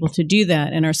being able to do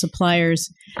that. And our suppliers,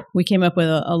 we came up with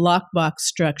a lockbox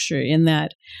structure in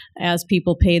that as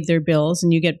people paid their bills,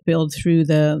 and you get billed through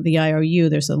the IOU,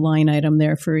 there's a line item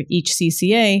there for each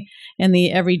CCA, and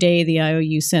every day the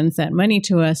IOU sends that money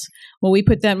to us. Well, we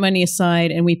put that money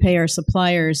aside and we pay our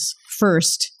suppliers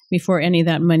first before any of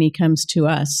that money comes to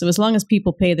us. So as long as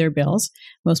people pay their bills,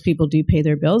 most people do pay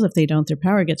their bills. If they don't, their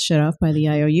power gets shut off by the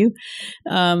IOU.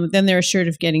 Then they're assured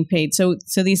of getting paid. So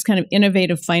these kind of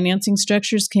innovative financing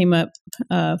structures came up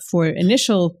for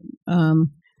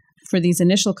these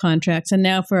initial contracts. And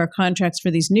now for our contracts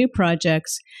for these new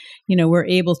projects, we're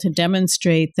able to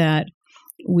demonstrate that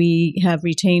we have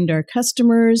retained our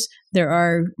customers. There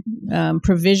are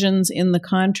provisions in the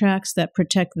contracts that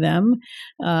protect them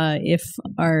if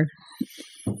our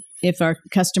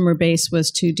customer base was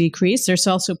to decrease. There's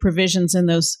also provisions in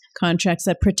those contracts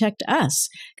that protect us,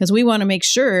 because we want to make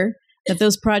sure that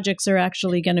those projects are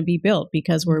actually going to be built,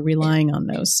 because we're relying on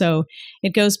those. So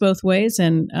it goes both ways,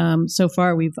 and so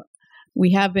far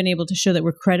we have been able to show that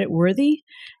we're credit worthy,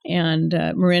 and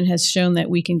Marin has shown that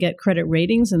we can get credit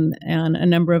ratings, and a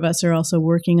number of us are also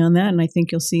working on that. And I think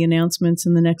you'll see announcements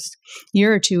in the next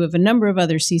year or two of a number of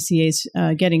other CCAs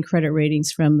getting credit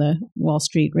ratings from the Wall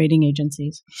Street rating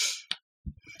agencies.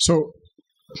 So,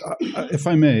 if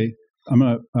I may, I'm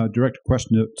going to direct a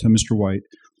question to Mr. White.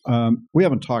 We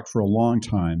haven't talked for a long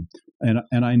time,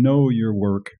 and I know your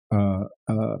work.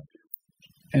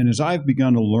 And as I've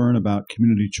begun to learn about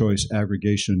community choice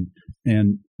aggregation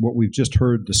and what we've just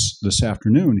heard this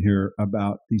afternoon here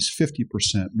about these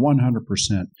 50%,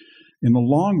 100%, in the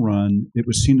long run, it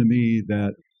would seem to me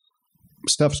that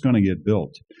stuff's going to get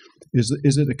built. Is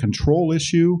it a control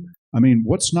issue? I mean,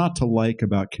 what's not to like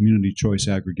about community choice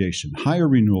aggregation? Higher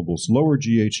renewables, lower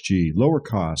GHG, lower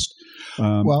cost.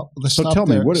 So tell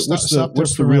me, what's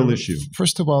the real issue?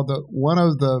 First of all, one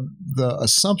of the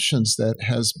assumptions that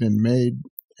has been made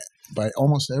by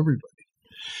almost everybody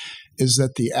is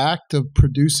that the act of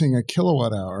producing a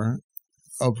kilowatt hour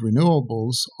of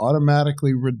renewables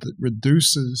automatically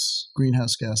reduces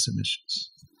greenhouse gas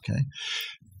emissions. Okay,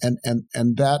 And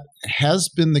that has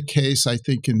been the case, I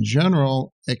think, in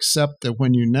general, except that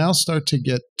when you now start to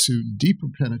get to deeper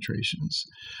penetrations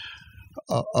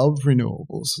of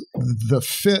renewables, the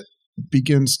fit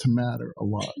begins to matter a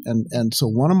lot. And so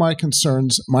one of my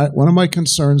concerns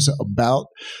about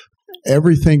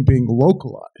everything being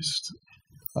localized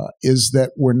is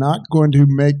that we're not going to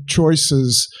make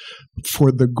choices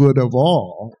for the good of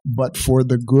all, but for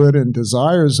the good and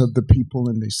desires of the people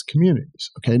in these communities.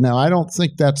 Okay, now I don't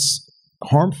think that's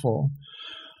harmful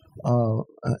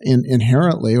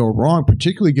inherently or wrong,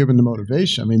 particularly given the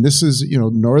motivation. I mean, this is,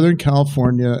 Northern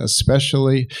California,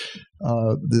 especially.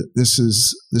 This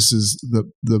is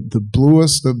the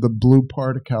bluest of the blue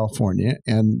part of California,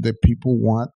 and the people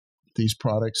want these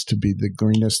products to be the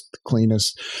greenest,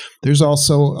 cleanest. There's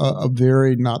also a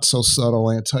very not so subtle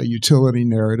anti-utility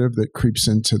narrative that creeps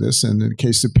into this, and in the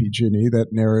case of PG&E,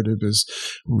 that narrative is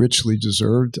richly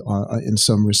deserved in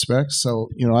some respects. So,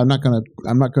 I'm not going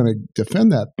to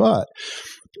defend that, but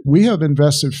we have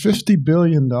invested $50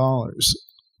 billion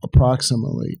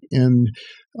approximately in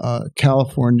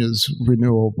California's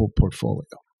renewable portfolio.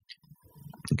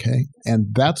 Okay, and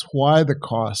that's why the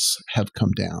costs have come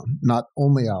down, not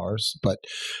only ours, but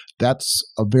that's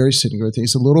a very significant thing.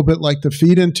 It's a little bit like the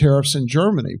feed-in tariffs in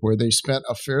Germany, where they spent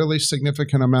a fairly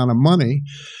significant amount of money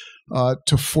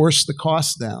to force the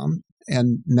costs down,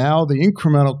 and now the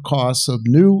incremental costs of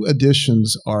new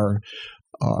additions are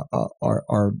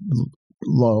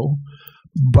low.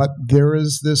 But there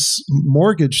is this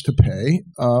mortgage to pay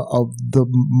of the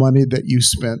money that you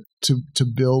spent to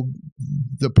build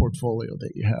the portfolio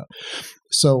that you have.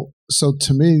 So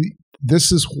to me,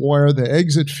 this is where the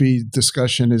exit fee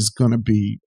discussion is going to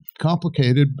be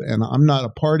complicated, and I'm not a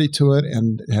party to it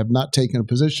and have not taken a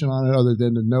position on it other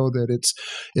than to know that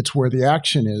it's where the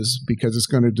action is, because it's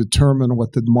going to determine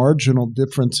what the marginal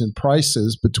difference in price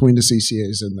is between the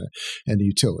CCAs and the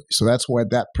utility. So that's why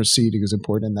that proceeding is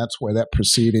important, and that's why that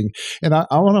proceeding, and I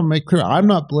want to make clear, I'm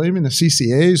not blaming the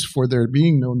CCAs for there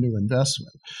being no new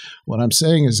investment. What I'm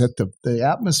saying is that the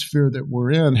atmosphere that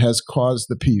we're in has caused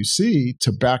the PUC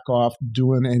to back off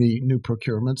doing any new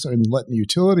procurements and letting the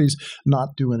utilities not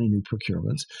do any new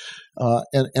procurements,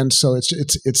 and so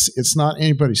it's not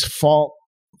anybody's fault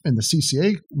in the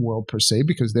CCA world per se,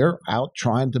 because they're out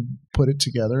trying to put it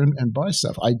together and buy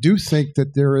stuff. I do think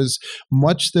that there is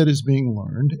much that is being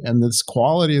learned, and this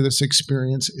quality of this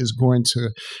experience is going to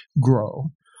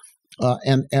grow.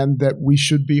 And that we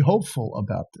should be hopeful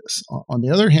about this. On the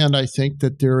other hand, I think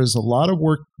that there is a lot of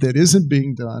work that isn't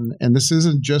being done, and this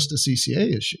isn't just a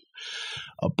CCA issue,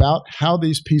 about how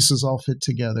these pieces all fit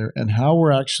together and how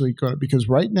we're actually going to, because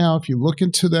right now, if you look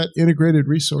into that integrated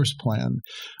resource plan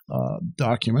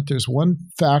document, there's one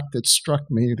fact that struck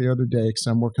me the other day, because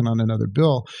I'm working on another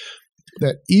bill,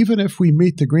 that even if we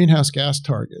meet the greenhouse gas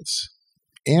targets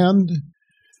and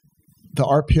the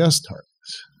RPS targets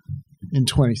in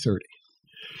 2030,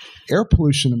 air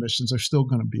pollution emissions are still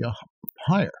going to be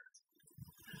higher.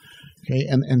 Okay,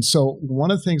 and so one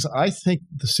of the things I think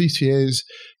the CCAs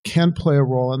can play a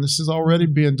role, and this is already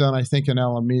being done, I think, in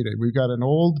Alameda. We've got an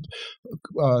old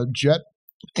jet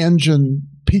engine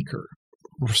peaker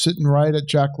sitting right at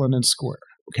Jack London Square.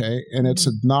 Okay, and it's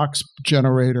a NOx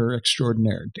generator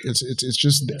extraordinaire. It's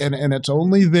just, and it's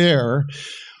only there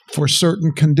for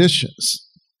certain conditions.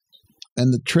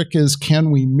 And the trick is,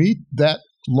 can we meet that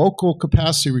local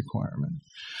capacity requirement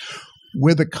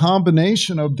with a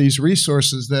combination of these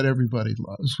resources that everybody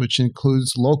loves, which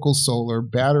includes local solar,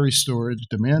 battery storage,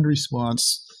 demand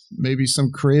response, maybe some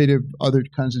creative other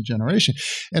kinds of generation.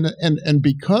 And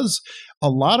because a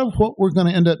lot of what we're going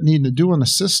to end up needing to do in the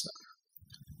system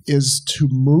is to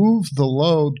move the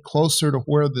load closer to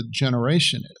where the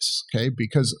generation is, okay?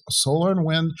 Because solar and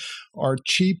wind are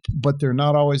cheap, but they're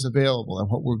not always available. And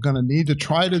what we're going to need to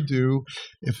try to do,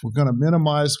 if we're going to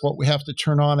minimize what we have to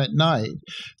turn on at night,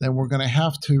 then we're going to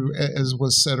have to, as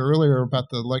was said earlier about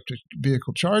the electric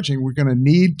vehicle charging, we're going to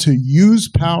need to use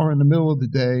power in the middle of the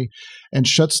day and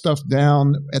shut stuff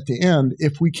down at the end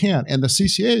if we can. And the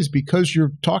CCAs, because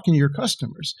you're talking to your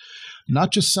customers,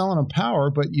 not just selling them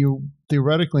power, but you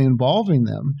theoretically involving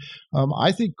them,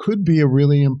 I think could be a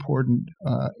really important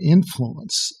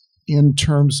influence in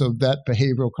terms of that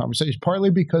behavioral conversation, partly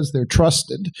because they're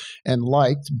trusted and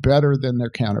liked better than their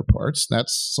counterparts.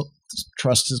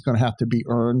 Trust is going to have to be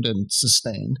earned and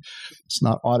sustained. It's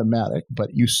not automatic, but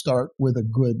you start with a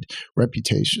good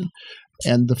reputation.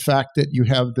 And the fact that you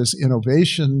have this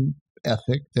innovation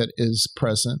ethic that is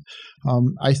present.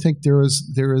 I think there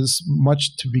is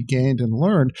much to be gained and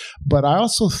learned, but I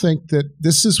also think that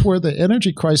this is where the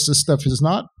energy crisis stuff is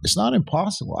it's not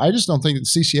impossible. I just don't think that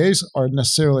CCAs are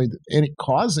necessarily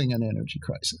causing an energy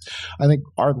crisis. I think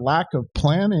our lack of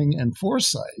planning and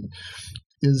foresight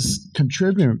is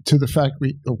contributing to the fact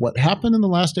what happened in the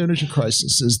last energy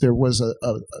crisis is there was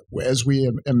as we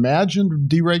imagined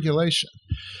deregulation,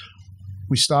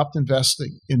 we stopped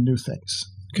investing in new things.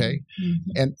 Okay.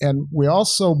 Mm-hmm. And we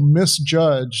also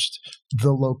misjudged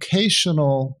the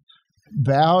locational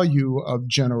value of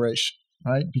generation,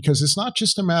 right? Because it's not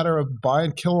just a matter of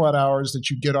buying kilowatt hours that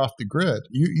you get off the grid.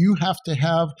 You have to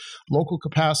have local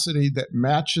capacity that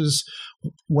matches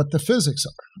what the physics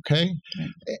are, okay?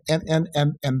 Right.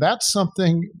 And that's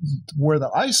something where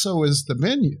the ISO is the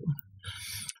menu.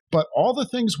 But all the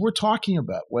things we're talking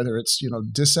about, whether it's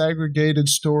disaggregated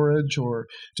storage or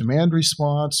demand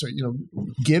response, or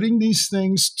getting these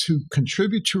things to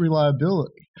contribute to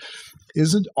reliability,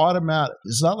 isn't automatic.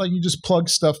 It's not like you just plug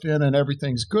stuff in and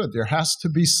everything's good. There has to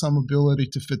be some ability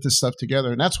to fit this stuff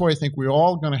together, and that's why I think we're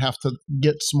all going to have to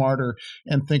get smarter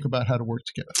and think about how to work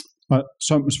together.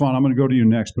 So, Ms. Vaughan, I'm going to go to you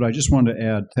next, but I just wanted to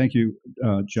add, thank you,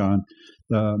 John.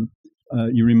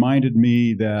 You reminded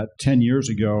me that 10 years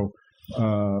ago,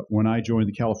 when I joined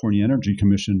the California Energy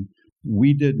Commission,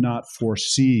 we did not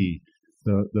foresee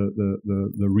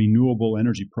the renewable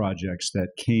energy projects that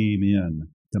came in,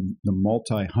 the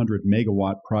multi-hundred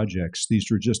megawatt projects. These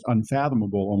were just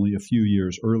unfathomable only a few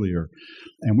years earlier,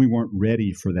 and we weren't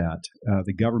ready for that.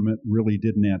 The government really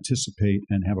didn't anticipate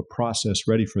and have a process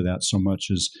ready for that so much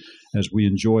as we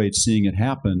enjoyed seeing it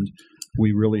happen.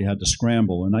 We really had to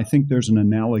scramble, and I think there's an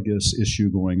analogous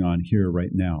issue going on here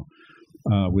right now.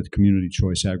 With community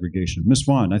choice aggregation. Ms.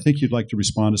 Vaughan, I think you'd like to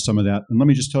respond to some of that. And let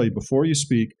me just tell you, before you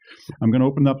speak, I'm going to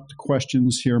open up to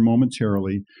questions here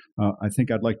momentarily. I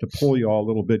think I'd like to pull you all a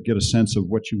little bit, get a sense of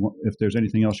what you want, if there's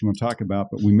anything else you want to talk about,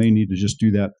 but we may need to just do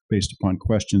that based upon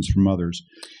questions from others.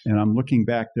 And I'm looking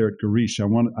back there at Girish.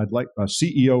 I'd like a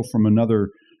CEO from another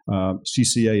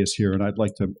CCA is here, and I'd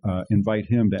like to invite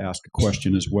him to ask a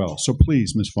question as well. So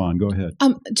please, Ms. Vaughan, go ahead.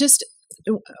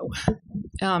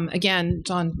 Again,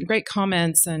 John, great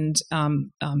comments, and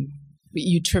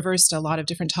you traversed a lot of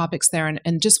different topics there.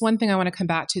 And just one thing I want to come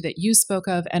back to that you spoke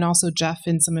of, and also Jeff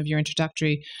in some of your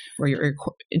introductory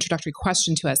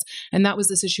question to us, and that was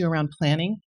this issue around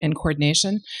planning and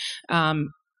coordination.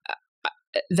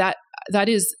 That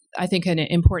is, I think, an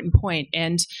important point.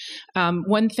 And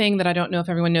one thing that I don't know if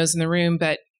everyone knows in the room,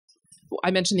 but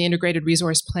I mentioned the integrated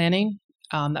resource planning.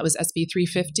 That was SB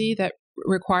 350 that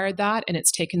required that, and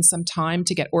it's taken some time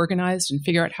to get organized and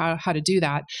figure out how to do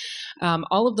that.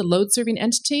 All of the load-serving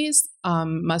entities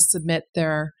must submit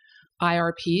their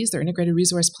IRPs, their integrated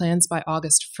resource plans, by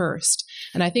August 1st.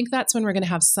 And I think that's when we're going to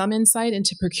have some insight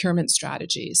into procurement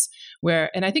strategies,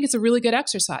 and I think it's a really good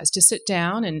exercise to sit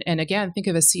down and again, think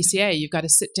of a CCA. You've got to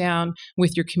sit down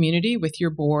with your community, with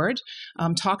your board,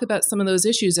 talk about some of those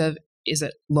issues of, is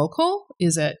it local?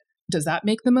 Does that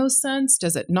make the most sense?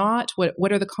 Does it not?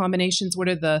 What are the combinations? What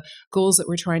are the goals that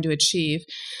we're trying to achieve?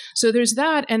 So there's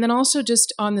that. And then also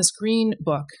just on this green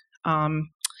book,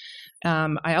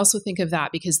 I also think of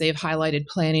that because they've highlighted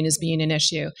planning as being an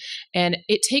issue. And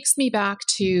it takes me back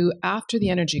to after the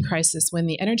energy crisis when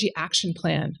the Energy Action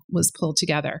Plan was pulled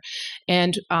together.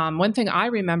 And one thing I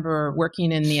remember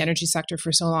working in the energy sector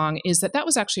for so long is that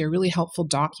was actually a really helpful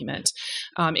document.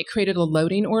 It created a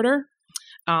loading order.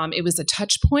 It was a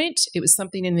touch point. It was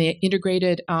something in the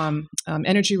integrated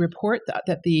energy report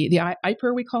that the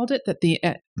IPER, we called it, that the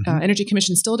Energy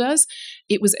Commission still does.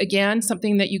 It was, again,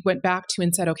 something that you went back to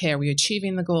and said, okay, are we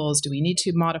achieving the goals? Do we need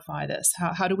to modify this?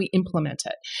 How do we implement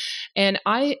it? And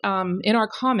I, in our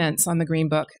comments on the Green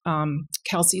Book,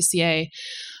 CalCCA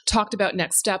talked about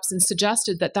next steps and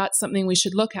suggested that that's something we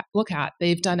should look at.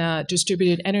 They've done a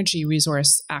distributed energy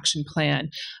resource action plan.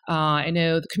 I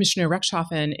know the Commissioner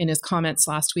Rechtschaffen, in his comments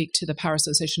last week to the Power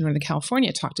Association of Northern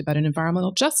California, talked about an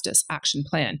environmental justice action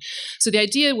plan. So the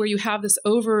idea where you have this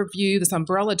overview, this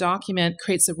umbrella document,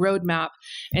 creates a roadmap,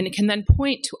 and it can then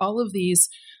point to all of these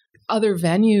other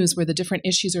venues where the different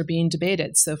issues are being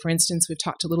debated. So for instance, we've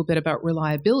talked a little bit about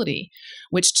reliability,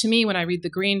 which to me, when I read the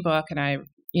Green Book and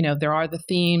there are the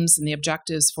themes and the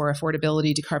objectives for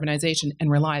affordability, decarbonization, and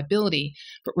reliability,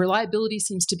 but reliability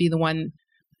seems to be the one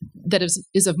that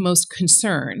is of most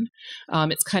concern.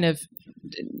 It's kind of,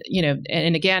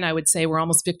 and again, I would say we're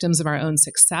almost victims of our own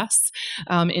success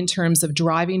in terms of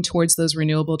driving towards those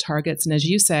renewable targets. And as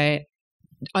you say,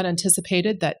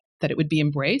 unanticipated that it would be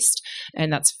embraced,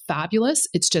 and that's fabulous.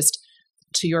 It's just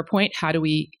to your point, how do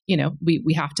we,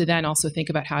 we have to then also think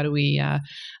about how do we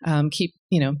keep,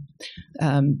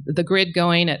 the grid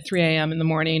going at 3 a.m. in the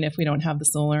morning if we don't have the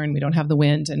solar and we don't have the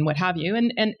wind and what have you.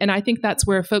 And I think that's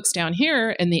where folks down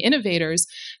here and the innovators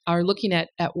are looking at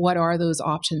what are those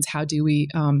options? How do we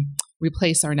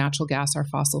replace our natural gas, our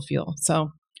fossil fuel? So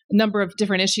a number of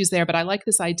different issues there, but I like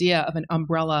this idea of an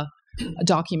umbrella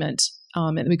document.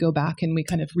 And we go back and we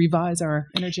kind of revise our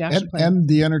Energy Action Plan. And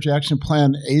the Energy Action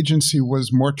Plan agency was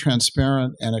more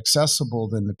transparent and accessible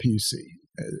than the PUC.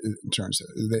 In terms of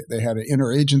they had an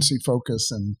interagency focus,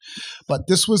 but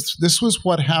this was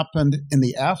what happened in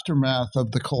the aftermath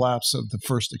of the collapse of the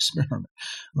first experiment.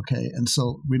 Okay, and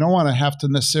so we don't want to have to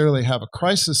necessarily have a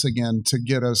crisis again to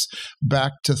get us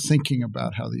back to thinking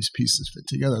about how these pieces fit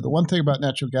together. The one thing about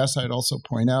natural gas I'd also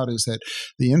point out is that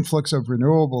the influx of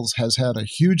renewables has had a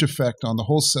huge effect on the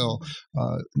wholesale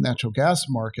natural gas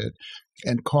market,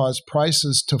 and caused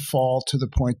prices to fall to the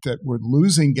point that we're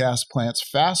losing gas plants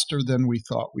faster than we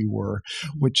thought we were,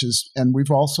 and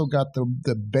we've also got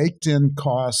the baked-in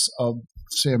costs of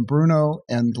San Bruno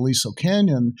and Aliso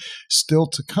Canyon still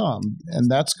to come, and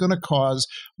that's going to cause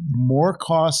more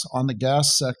costs on the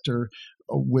gas sector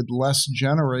with less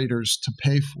generators to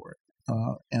pay for it.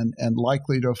 And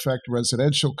likely to affect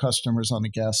residential customers on the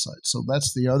gas side. So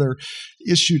that's the other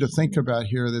issue to think about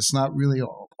here that's not really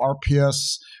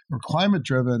RPS or climate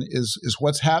driven is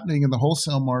what's happening in the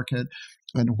wholesale market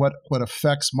and what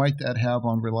effects might that have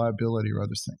on reliability or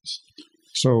other things.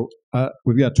 So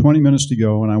we've got 20 minutes to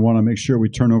go, and I want to make sure we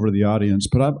turn over to the audience.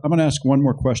 But I'm going to ask one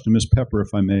more question, Ms. Pepper,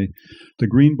 if I may. The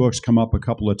Green Book's come up a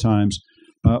couple of times.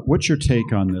 What's your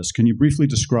take on this? Can you briefly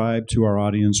describe to our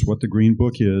audience what the Green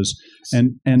Book is?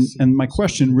 And my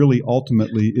question really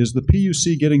ultimately is the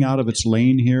PUC getting out of its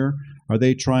lane here? Are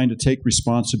they trying to take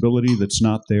responsibility that's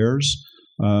not theirs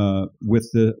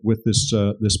with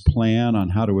this plan on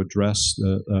how to address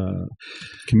the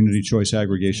community choice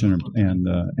aggregation and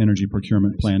energy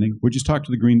procurement planning? Would you talk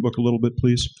to the Green Book a little bit,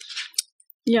 please?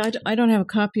 Yeah, I don't have a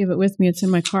copy of it with me. It's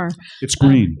in my car. It's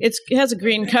green. It has a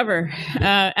green cover.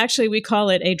 Actually, we call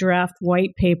it a draft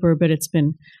white paper, but it's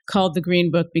been called the Green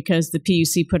Book because the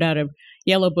PUC put out a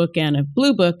yellow book and a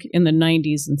blue book in the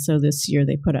 90s, and so this year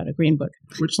they put out a Green Book.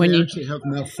 Which they actually have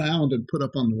now found and put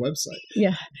up on the website.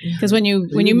 Yeah, because when you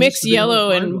mix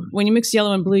yellow and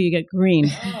blue, you get green.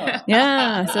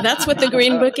 Yeah, so that's what the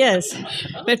Green Book is.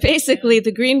 But basically,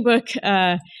 the Green Book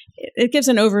it gives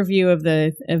an overview of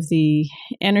the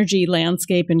energy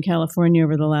landscape in California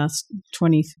over the last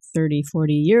 20, 30,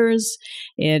 40 years.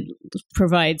 It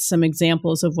provides some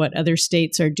examples of what other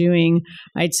states are doing.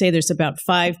 I'd say there's about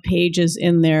 5 pages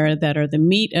in there that are the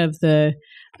meat of the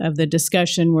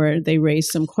discussion where they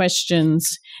raise some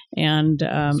questions, and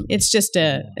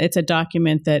it's a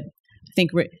document that I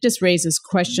think just raises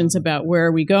questions about where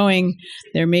are we going.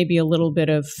 There may be a little bit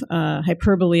of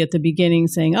hyperbole at the beginning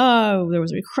saying, oh, there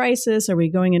was a crisis. Are we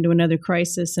going into another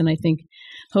crisis? And I think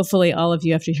hopefully all of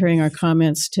you, after hearing our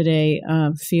comments today,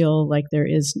 feel like there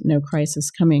is no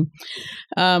crisis coming.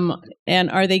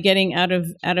 And are they getting out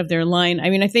of their line? I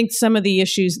mean, I think some of the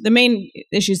main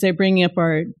issues they're bringing up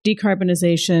are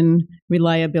decarbonization,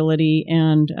 reliability,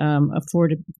 and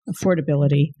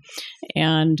affordability.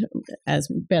 And as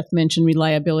Beth mentioned,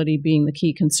 reliability being the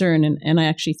key concern. And I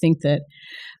actually think that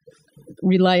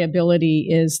reliability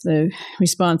is the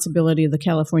responsibility of the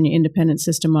California Independent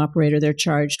System Operator. They're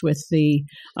charged with the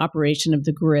operation of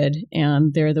the grid,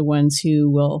 and they're the ones who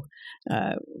will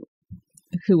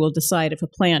decide if a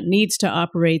plant needs to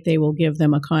operate. They will give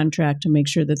them a contract to make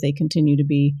sure that they continue to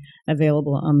be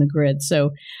available on the grid.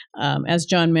 So as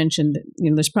John mentioned,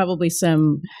 there's probably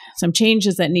some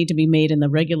changes that need to be made in the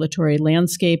regulatory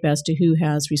landscape as to who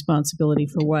has responsibility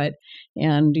for what,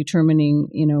 and determining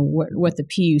what the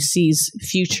PUC's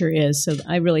future is. So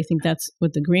I really think that's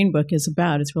what the Green Book is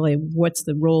about. It's really what's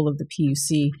the role of the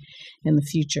PUC in the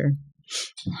future.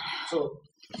 So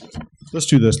let's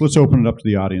do this. Let's open it up to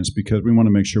the audience because we want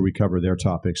to make sure we cover their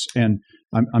topics. And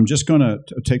I'm just going to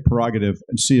take prerogative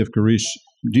and see if Girish.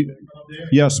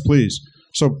 Yes, please.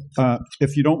 So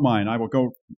if you don't mind, I will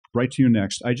go right to you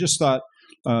next. I just thought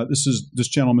this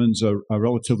gentleman's a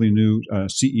relatively new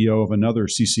CEO of another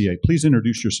CCA. Please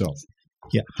introduce yourself.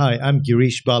 Yeah. Hi, I'm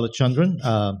Girish Balachandran,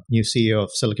 new CEO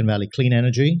of Silicon Valley Clean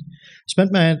Energy.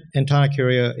 Spent my entire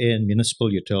career in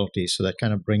municipal utilities, so that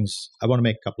kind of I want to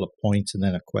make a couple of points and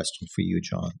then a question for you,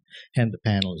 John, and the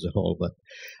panel as a whole. But,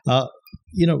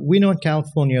 we know in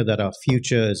California that our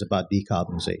future is about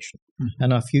decarbonization,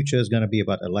 and our future is going to be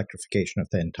about electrification of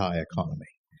the entire economy.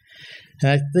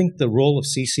 And I think the role of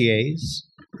CCAs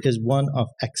is one of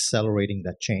accelerating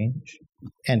that change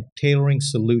and tailoring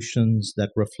solutions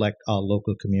that reflect our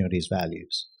local community's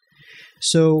values.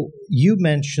 So you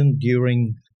mentioned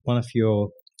during one of your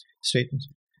statements,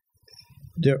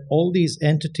 there are all these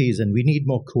entities and we need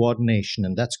more coordination,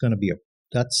 and that's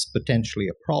potentially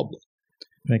a problem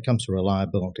when it comes to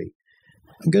reliability.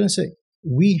 I'm going to say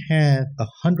we have a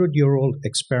 100-year-old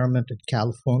experiment in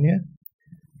California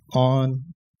on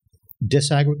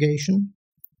disaggregation,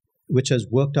 which has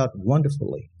worked out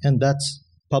wonderfully, and that's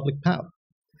public power.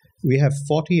 We have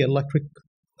 40 electric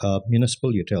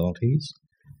municipal utilities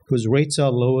whose rates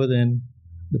are lower than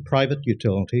the private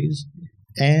utilities,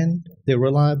 and their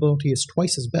reliability is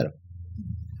twice as better.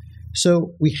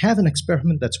 So we have an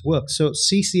experiment that's worked. So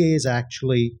CCAs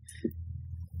actually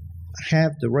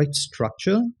have the right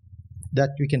structure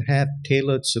that we can have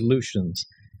tailored solutions.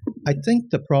 I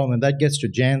think the problem, and that gets to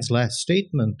Jan's last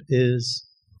statement, is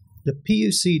the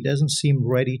PUC doesn't seem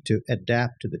ready to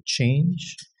adapt to the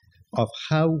change of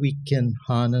how we can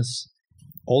harness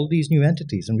all these new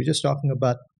entities. And we're just talking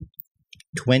about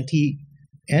 20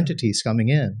 entities coming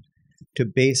in to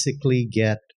basically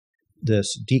get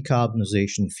this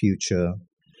decarbonization future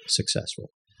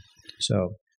successful.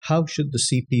 So how should the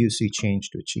CPUC change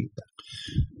to achieve that?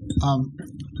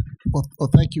 Well,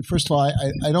 thank you. First of all,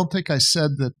 I don't think I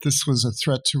said that this was a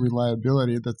threat to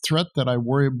reliability. The threat that I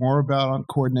worry more about on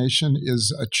coordination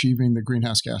is achieving the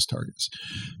greenhouse gas targets.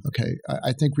 Okay,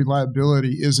 I think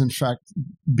reliability is in fact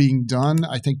being done.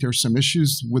 I think there's some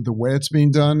issues with the way it's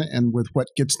being done and with what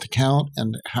gets to count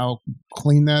and how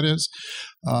clean that is.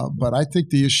 But I think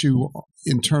the issue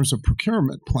in terms of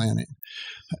procurement planning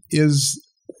is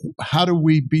how do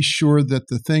we be sure that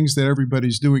the things that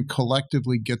everybody's doing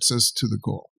collectively gets us to the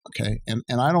goal? Okay, and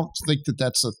I don't think that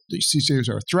the CCAs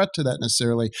are a threat to that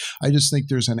necessarily. I just think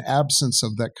there's an absence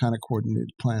of that kind of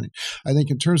coordinated planning. I think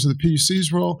in terms of the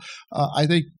PUC's role, I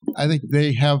think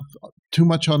they have too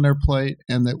much on their plate,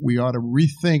 and that we ought to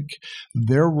rethink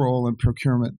their role in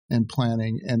procurement and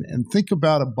planning, and think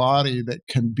about a body that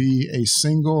can be a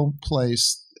single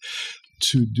place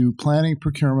to do planning,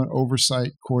 procurement,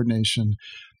 oversight, coordination,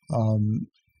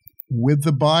 with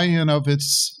the buy-in of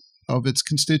its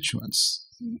constituents,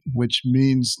 which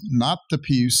means not the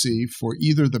PUC for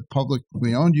either the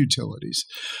publicly owned utilities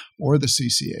or the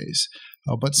CCAs,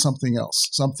 but something else,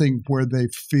 something where they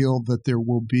feel that there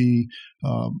will be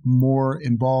more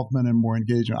involvement and more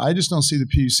engagement. I just don't see the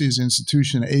PUC as an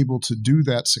institution able to do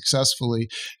that successfully,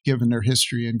 given their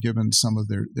history and given some of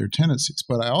their tendencies.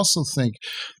 But I also think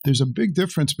there's a big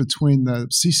difference between the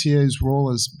CCA's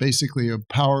role as basically a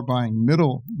power buying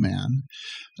middleman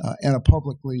and a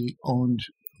publicly owned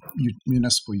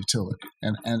municipal utility,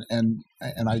 and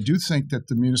I do think that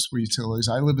the municipal utilities.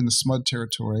 I live in the SMUD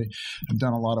territory. I've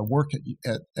done a lot of work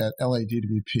at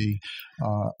LADWP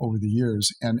over the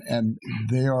years, and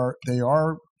they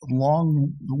are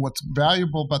long. What's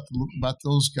valuable about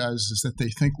those guys is that they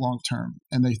think long term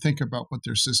and they think about what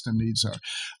their system needs are.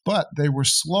 But they were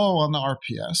slow on the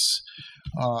RPS.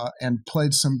 And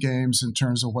played some games in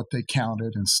terms of what they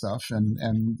counted and stuff, and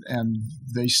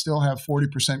they still have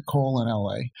 40% coal in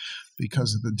LA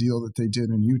because of the deal that they did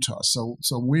in Utah. So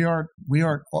we are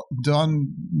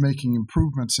done making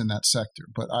improvements in that sector.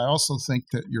 But I also think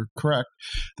that you're correct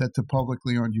that the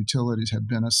publicly owned utilities have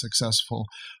been a successful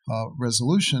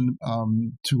resolution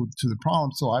to the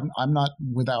problem. So I'm not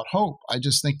without hope. I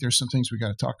just think there's some things we got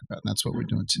to talk about, and that's what we're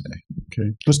doing today.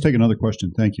 Okay, let's take another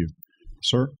question. Thank you,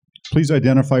 sir. Please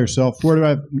identify yourself. Where do I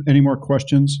have any more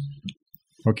questions?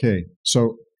 Okay,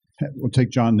 so we'll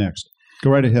take John next. Go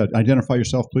right ahead. Identify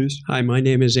yourself, please. Hi, my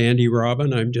name is Andy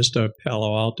Robin. I'm just a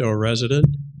Palo Alto resident.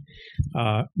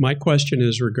 My question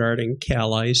is regarding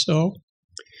CalISO.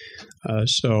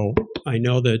 So I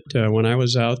know that when I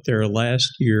was out there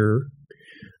last year,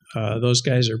 those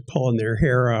guys are pulling their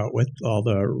hair out with all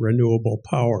the renewable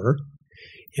power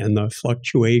and the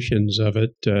fluctuations of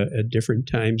it at different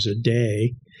times a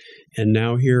day. And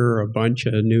now here are a bunch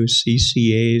of new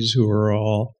CCAs who are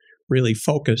all really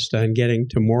focused on getting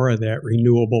to more of that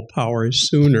renewable power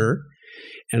sooner.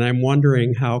 And I'm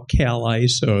wondering how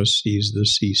CalISO sees the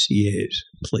CCAs,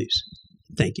 please.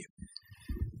 Thank you.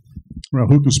 Well,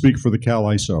 who can speak for the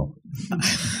CalISO?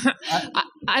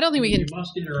 I don't think we can. You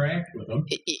must interact with them.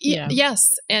 Yes,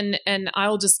 and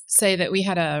I'll just say that we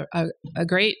had a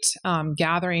great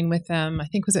gathering with them. I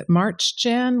think was it March,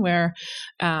 Jan, where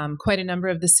quite a number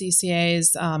of the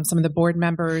CCAs, some of the board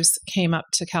members came up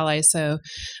to CalISO.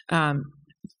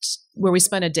 where we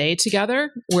spent a day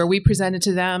together, where we presented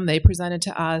to them, they presented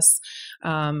to us,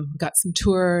 got some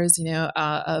tours,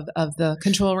 of the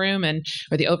control room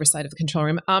or the oversight of the control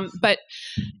room.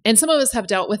 And some of us have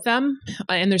dealt with them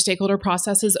in their stakeholder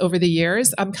processes over the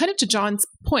years. Kind of to John's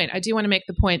point, I do want to make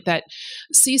the point that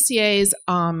CCAs,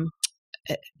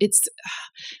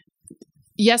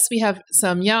 yes, we have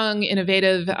some young,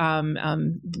 innovative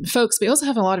folks. We also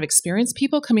have a lot of experienced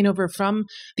people coming over from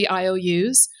the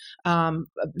IOUs,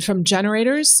 from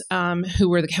generators who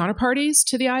were the counterparties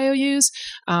to the IOUs.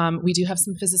 We do have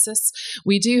some physicists.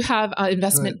 We do have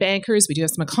investment bankers. We do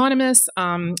have some economists.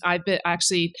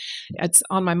 It's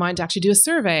on my mind to actually do a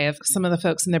survey of some of the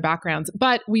folks and their backgrounds.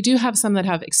 But we do have some that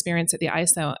have experience at the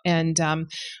ISO. And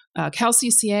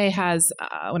CalCCA has,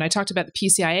 when I talked about the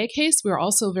PCIA case, we were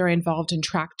also very involved in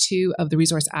track 2 of the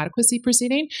resource adequacy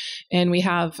proceeding. And we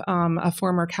have a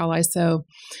former CalISO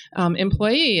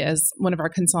employee as one of our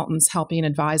consultants helping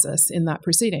advise us in that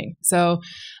proceeding. So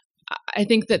I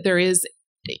think that there is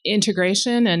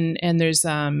integration and there's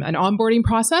an onboarding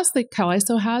process that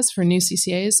CalISO has for new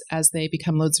CCAs as they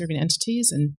become load-serving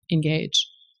entities and engage.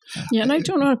 Yeah, and I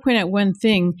don't want to point out one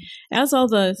thing. As all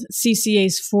the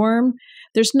CCAs form,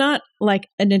 there's not like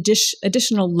an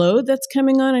additional load that's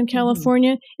coming on in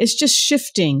California. It's just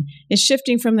shifting. It's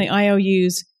shifting from the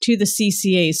IOUs to the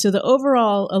CCAs. So the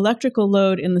overall electrical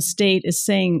load in the state is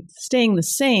staying the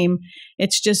same.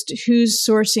 It's just who's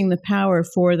sourcing the power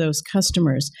for those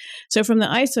customers. So from the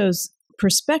ISO's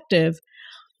perspective,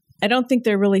 I don't think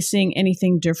they're really seeing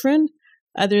anything different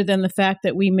other than the fact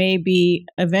that we may be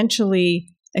eventually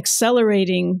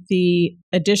accelerating the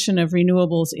addition of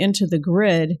renewables into the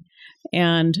grid.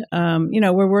 And,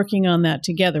 we're working on that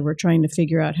together. We're trying to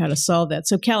figure out how to solve that.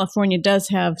 So California does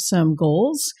have some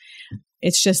goals.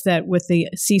 It's just that with the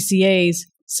CCAs,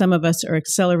 some of us are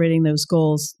accelerating those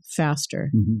goals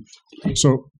faster. Mm-hmm.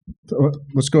 So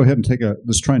let's go ahead and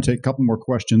let's try and take a couple more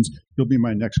questions. You'll be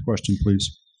my next question,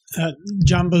 please.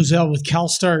 John Bozell with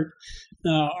CalSTART.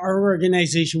 Our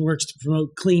organization works to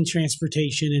promote clean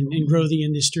transportation and grow the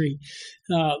industry.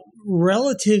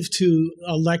 Relative to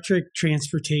electric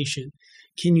transportation,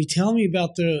 can you tell me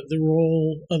about the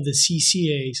role of the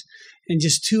CCAs? And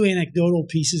just 2 anecdotal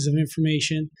pieces of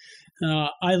information.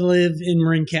 I live in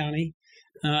Marin County,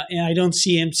 and I don't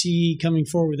see MCE coming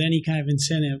forward with any kind of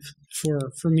incentive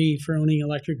for me for owning an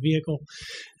electric vehicle.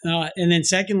 And then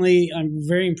secondly, I'm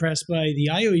very impressed by the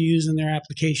IOUs and their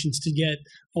applications to get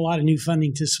a lot of new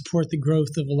funding to support the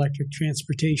growth of electric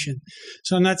transportation.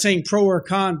 So I'm not saying pro or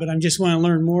con, but I just want to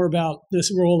learn more about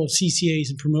this role of CCAs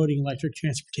in promoting electric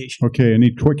transportation. Okay, I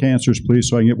need quick answers, please,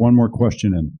 so I can get one more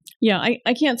question in. Yeah,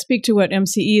 I can't speak to what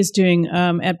MCE is doing.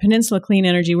 At Peninsula Clean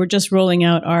Energy, we're just rolling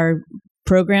out our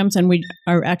programs, and we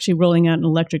are actually rolling out an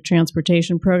electric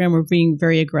transportation program. We're being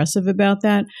very aggressive about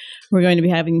that. We're going to be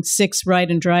having 6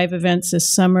 ride and drive events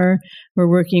this summer. We're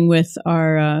working with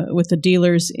the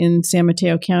dealers in San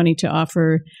Mateo County to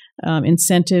offer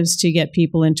incentives to get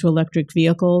people into electric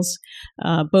vehicles,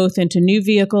 both into new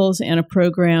vehicles and a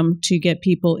program to get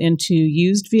people into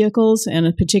used vehicles, and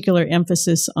a particular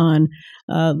emphasis on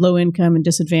low-income and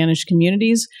disadvantaged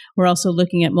communities. We're also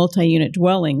looking at multi-unit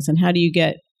dwellings and how do you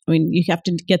get you have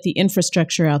to get the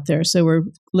infrastructure out there. So we're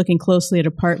looking closely at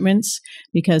apartments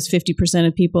because 50%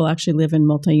 of people actually live in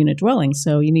multi-unit dwellings.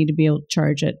 So you need to be able to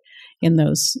charge it in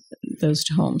those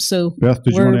homes. So Beth,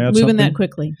 did you want to add moving something? that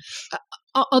quickly.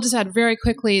 I'll just add very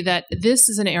quickly that this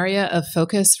is an area of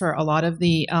focus for a lot of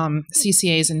the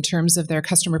CCAs in terms of their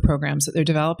customer programs that they're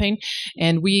developing.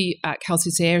 And we at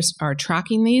CalCCA are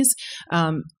tracking these.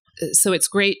 So it's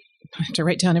great to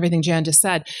write down everything Jan just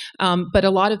said. But a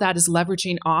lot of that is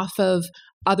leveraging off of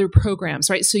other programs,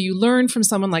 right? So you learn from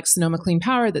someone like Sonoma Clean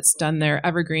Power that's done their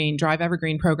Drive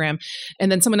Evergreen program,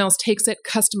 and then someone else takes it,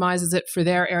 customizes it for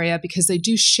their area because they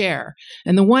do share.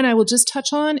 And the one I will just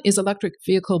touch on is electric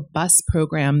vehicle bus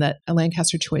program that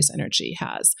Lancaster Choice Energy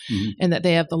has, and that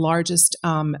they have the largest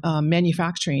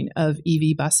manufacturing of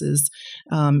EV buses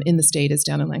in the state is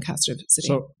down in Lancaster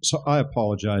City. So I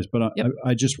apologize, but Yep.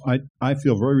 I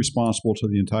feel very responsible to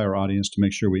the entire audience to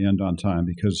make sure we end on time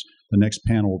because the next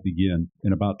panel will begin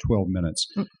in about 12 minutes.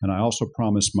 And I also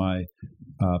promised my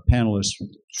panelists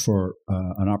for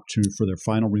an opportunity for their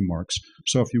final remarks.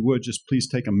 So if you would, just please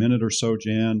take a minute or so,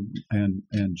 Jan and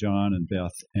John and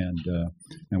Beth, and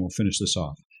we'll finish this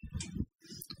off.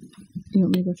 You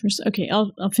want me to go first? Okay,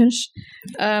 I'll finish.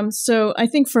 So I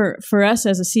think for us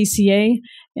as a CCA,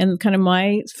 and kind of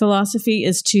my philosophy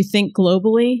is to think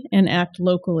globally and act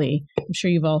locally. I'm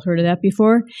sure you've all heard of that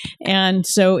before. And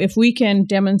so if we can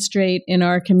demonstrate in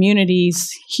our communities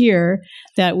here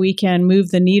that we can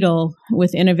move the needle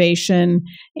with innovation.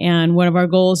 And one of our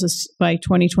goals is by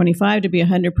 2025 to be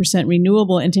 100%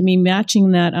 renewable and to be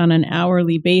matching that on an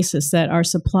hourly basis, that our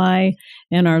supply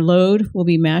and our load will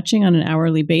be matching on an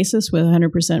hourly basis with 100%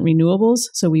 renewables.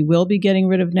 So we will be getting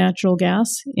rid of natural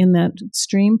gas in that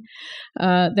stream,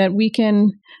 that we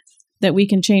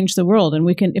can change the world. And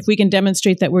if we can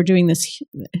demonstrate that we're doing this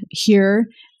here,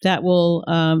 that will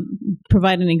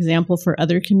provide an example for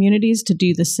other communities to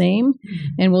do the same.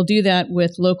 And we'll do that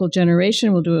with local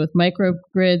generation. We'll do it with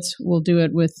microgrids. We'll do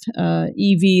it with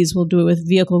EVs. We'll do it with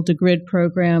vehicle-to-grid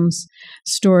programs,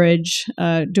 storage,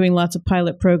 doing lots of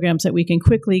pilot programs that we can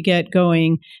quickly get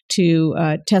going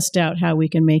to test out how we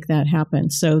can make that happen.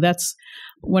 So that's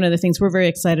one of the things we're very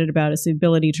excited about, is the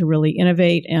ability to really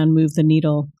innovate and move the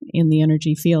needle in the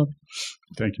energy field.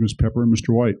 Thank you, Ms. Pepper. And Mr.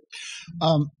 White.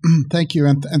 Thank you.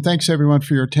 And thanks, everyone,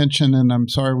 for your attention. And I'm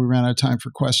sorry we ran out of time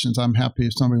for questions. I'm happy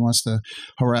if somebody wants to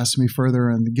harass me further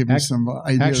and give me some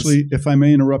ideas. Actually, if I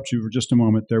may interrupt you for just a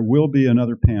moment, there will be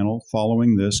another panel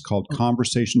following this called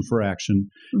Conversation for Action.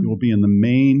 It will be in the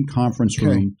main conference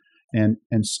room. And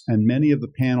many of the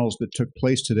panels that took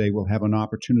place today will have an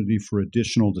opportunity for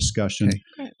additional discussion.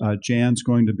 Jan's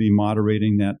going to be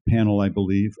moderating that panel, I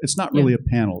believe. It's not really a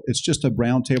panel. It's just a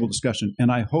roundtable discussion. And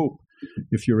I hope,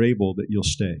 if you're able, that you'll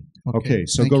stay. Okay,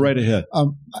 so go right ahead.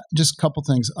 Just a couple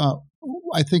things.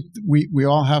 I think we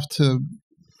all have to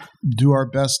do our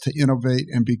best to innovate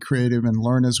and be creative and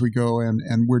learn as we go. And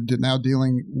we're now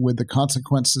dealing with the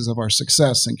consequences of our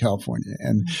success in California.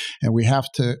 And we have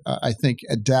to, I think,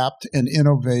 adapt and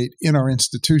innovate in our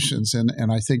institutions.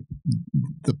 And I think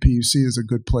the PUC is a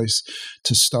good place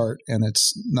to start. And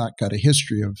it's not got a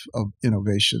history of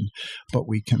innovation, but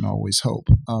we can always hope.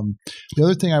 The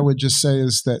other thing I would just say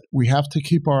is that we have to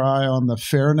keep our eye on the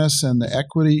fairness and the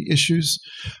equity issues.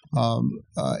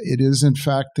 It is, in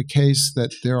fact, the case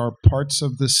that there are parts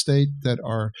of the state that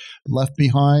are left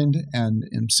behind, and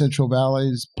in Central Valley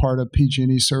is part of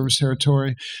PG&E service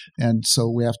territory. And so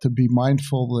we have to be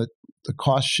mindful that the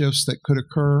cost shifts that could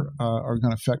occur are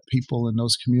going to affect people in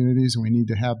those communities, and we need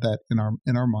to have that in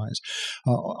our minds.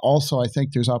 Also, I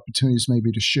think there's opportunities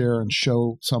maybe to share and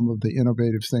show some of the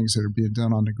innovative things that are being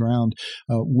done on the ground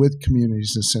with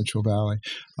communities in Central Valley.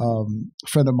 A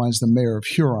friend of mine's the mayor of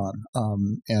Huron,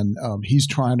 and he's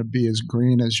trying to be as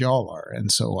green as y'all are.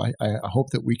 And so I hope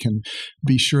that we can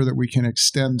be sure that we can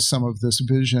extend some of this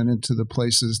vision into the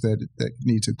places that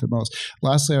needs it the most.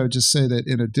 Lastly, I would just say that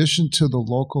in addition to the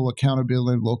local accountability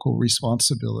and local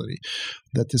responsibility,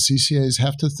 that the CCAs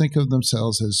have to think of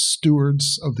themselves as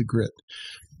stewards of the grid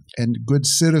and good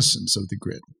citizens of the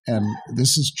grid. And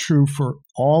this is true for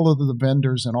all of the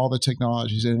vendors and all the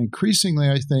technologies. And increasingly,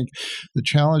 I think the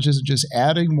challenge isn't just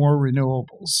adding more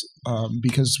renewables,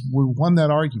 because we won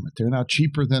that argument. They're now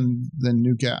cheaper than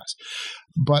new gas.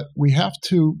 But we have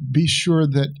to be sure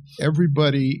that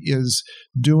everybody is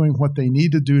doing what they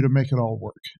need to do to make it all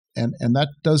work. And that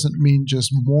doesn't mean just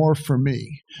more for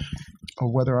me,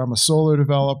 or whether I'm a solar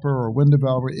developer or a wind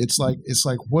developer. It's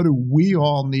like what do we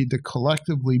all need to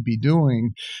collectively be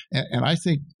doing? And I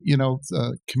think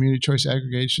community choice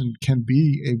aggregation can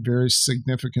be a very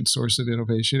significant source of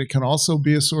innovation. It can also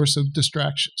be a source of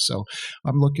distraction. So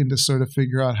I'm looking to sort of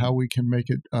figure out how we can make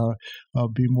it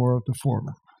be more of the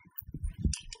former.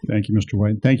 Thank you, Mr.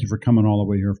 White. Thank you for coming all the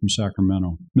way here from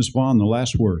Sacramento. Ms. Vaughan, the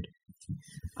last word.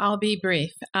 I'll be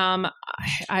brief.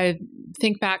 I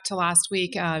think back to last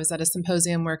week. I was at a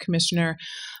symposium where Commissioner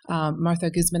Martha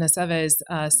Guzman-Aceves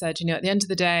said, at the end of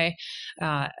the day,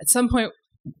 at some point,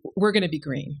 we're going to be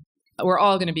green. We're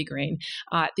all going to be green.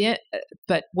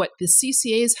 But what the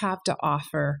CCAs have to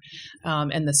offer,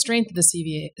 and the strength of the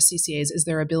CCAs, is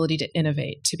their ability to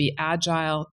innovate, to be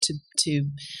agile, to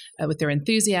with their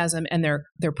enthusiasm and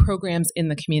their programs in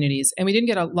the communities. And we didn't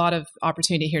get a lot of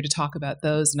opportunity here to talk about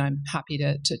those, and I'm happy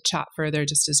to chat further,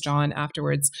 just as John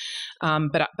afterwards.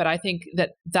 But I think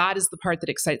that is the part that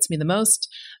excites me the most,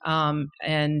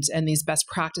 and these best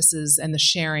practices and the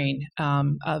sharing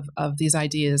of these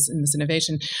ideas and this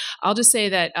innovation. I'll just say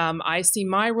that I see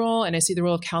my role, and I see the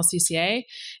role of CalCCA,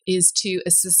 is to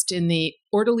assist in the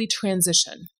orderly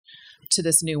transition to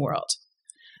this new world.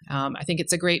 I think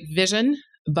it's a great vision,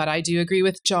 but I do agree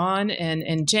with John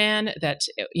and Jan that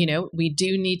we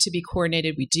do need to be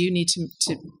coordinated. We do need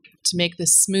to make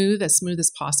this smooth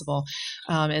as possible,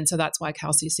 and so that's why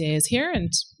CalCCA is here.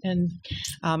 And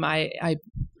I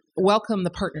welcome the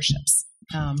partnerships,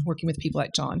 working with people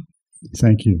like John.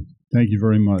 Thank you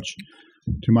very much.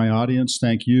 To my audience,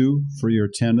 thank you for your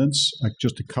attendance.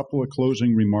 Just a couple of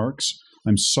closing remarks.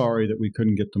 I'm sorry that we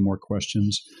couldn't get to more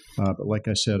questions, but like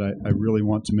I said, I really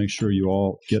want to make sure you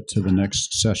all get to the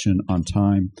next session on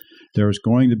time. There is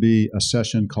going to be a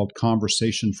session called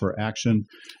Conversation for Action,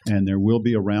 and there will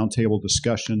be a roundtable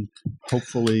discussion.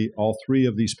 Hopefully, all three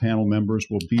of these panel members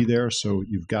will be there, so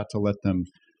you've got to let them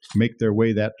make their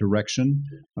way that direction,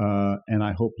 and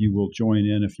I hope you will join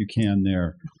in if you can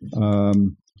there.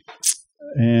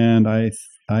 And I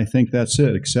think that's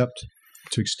it, except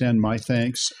to extend my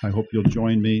thanks. I hope you'll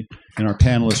join me and our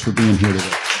panelists for being here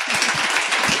today.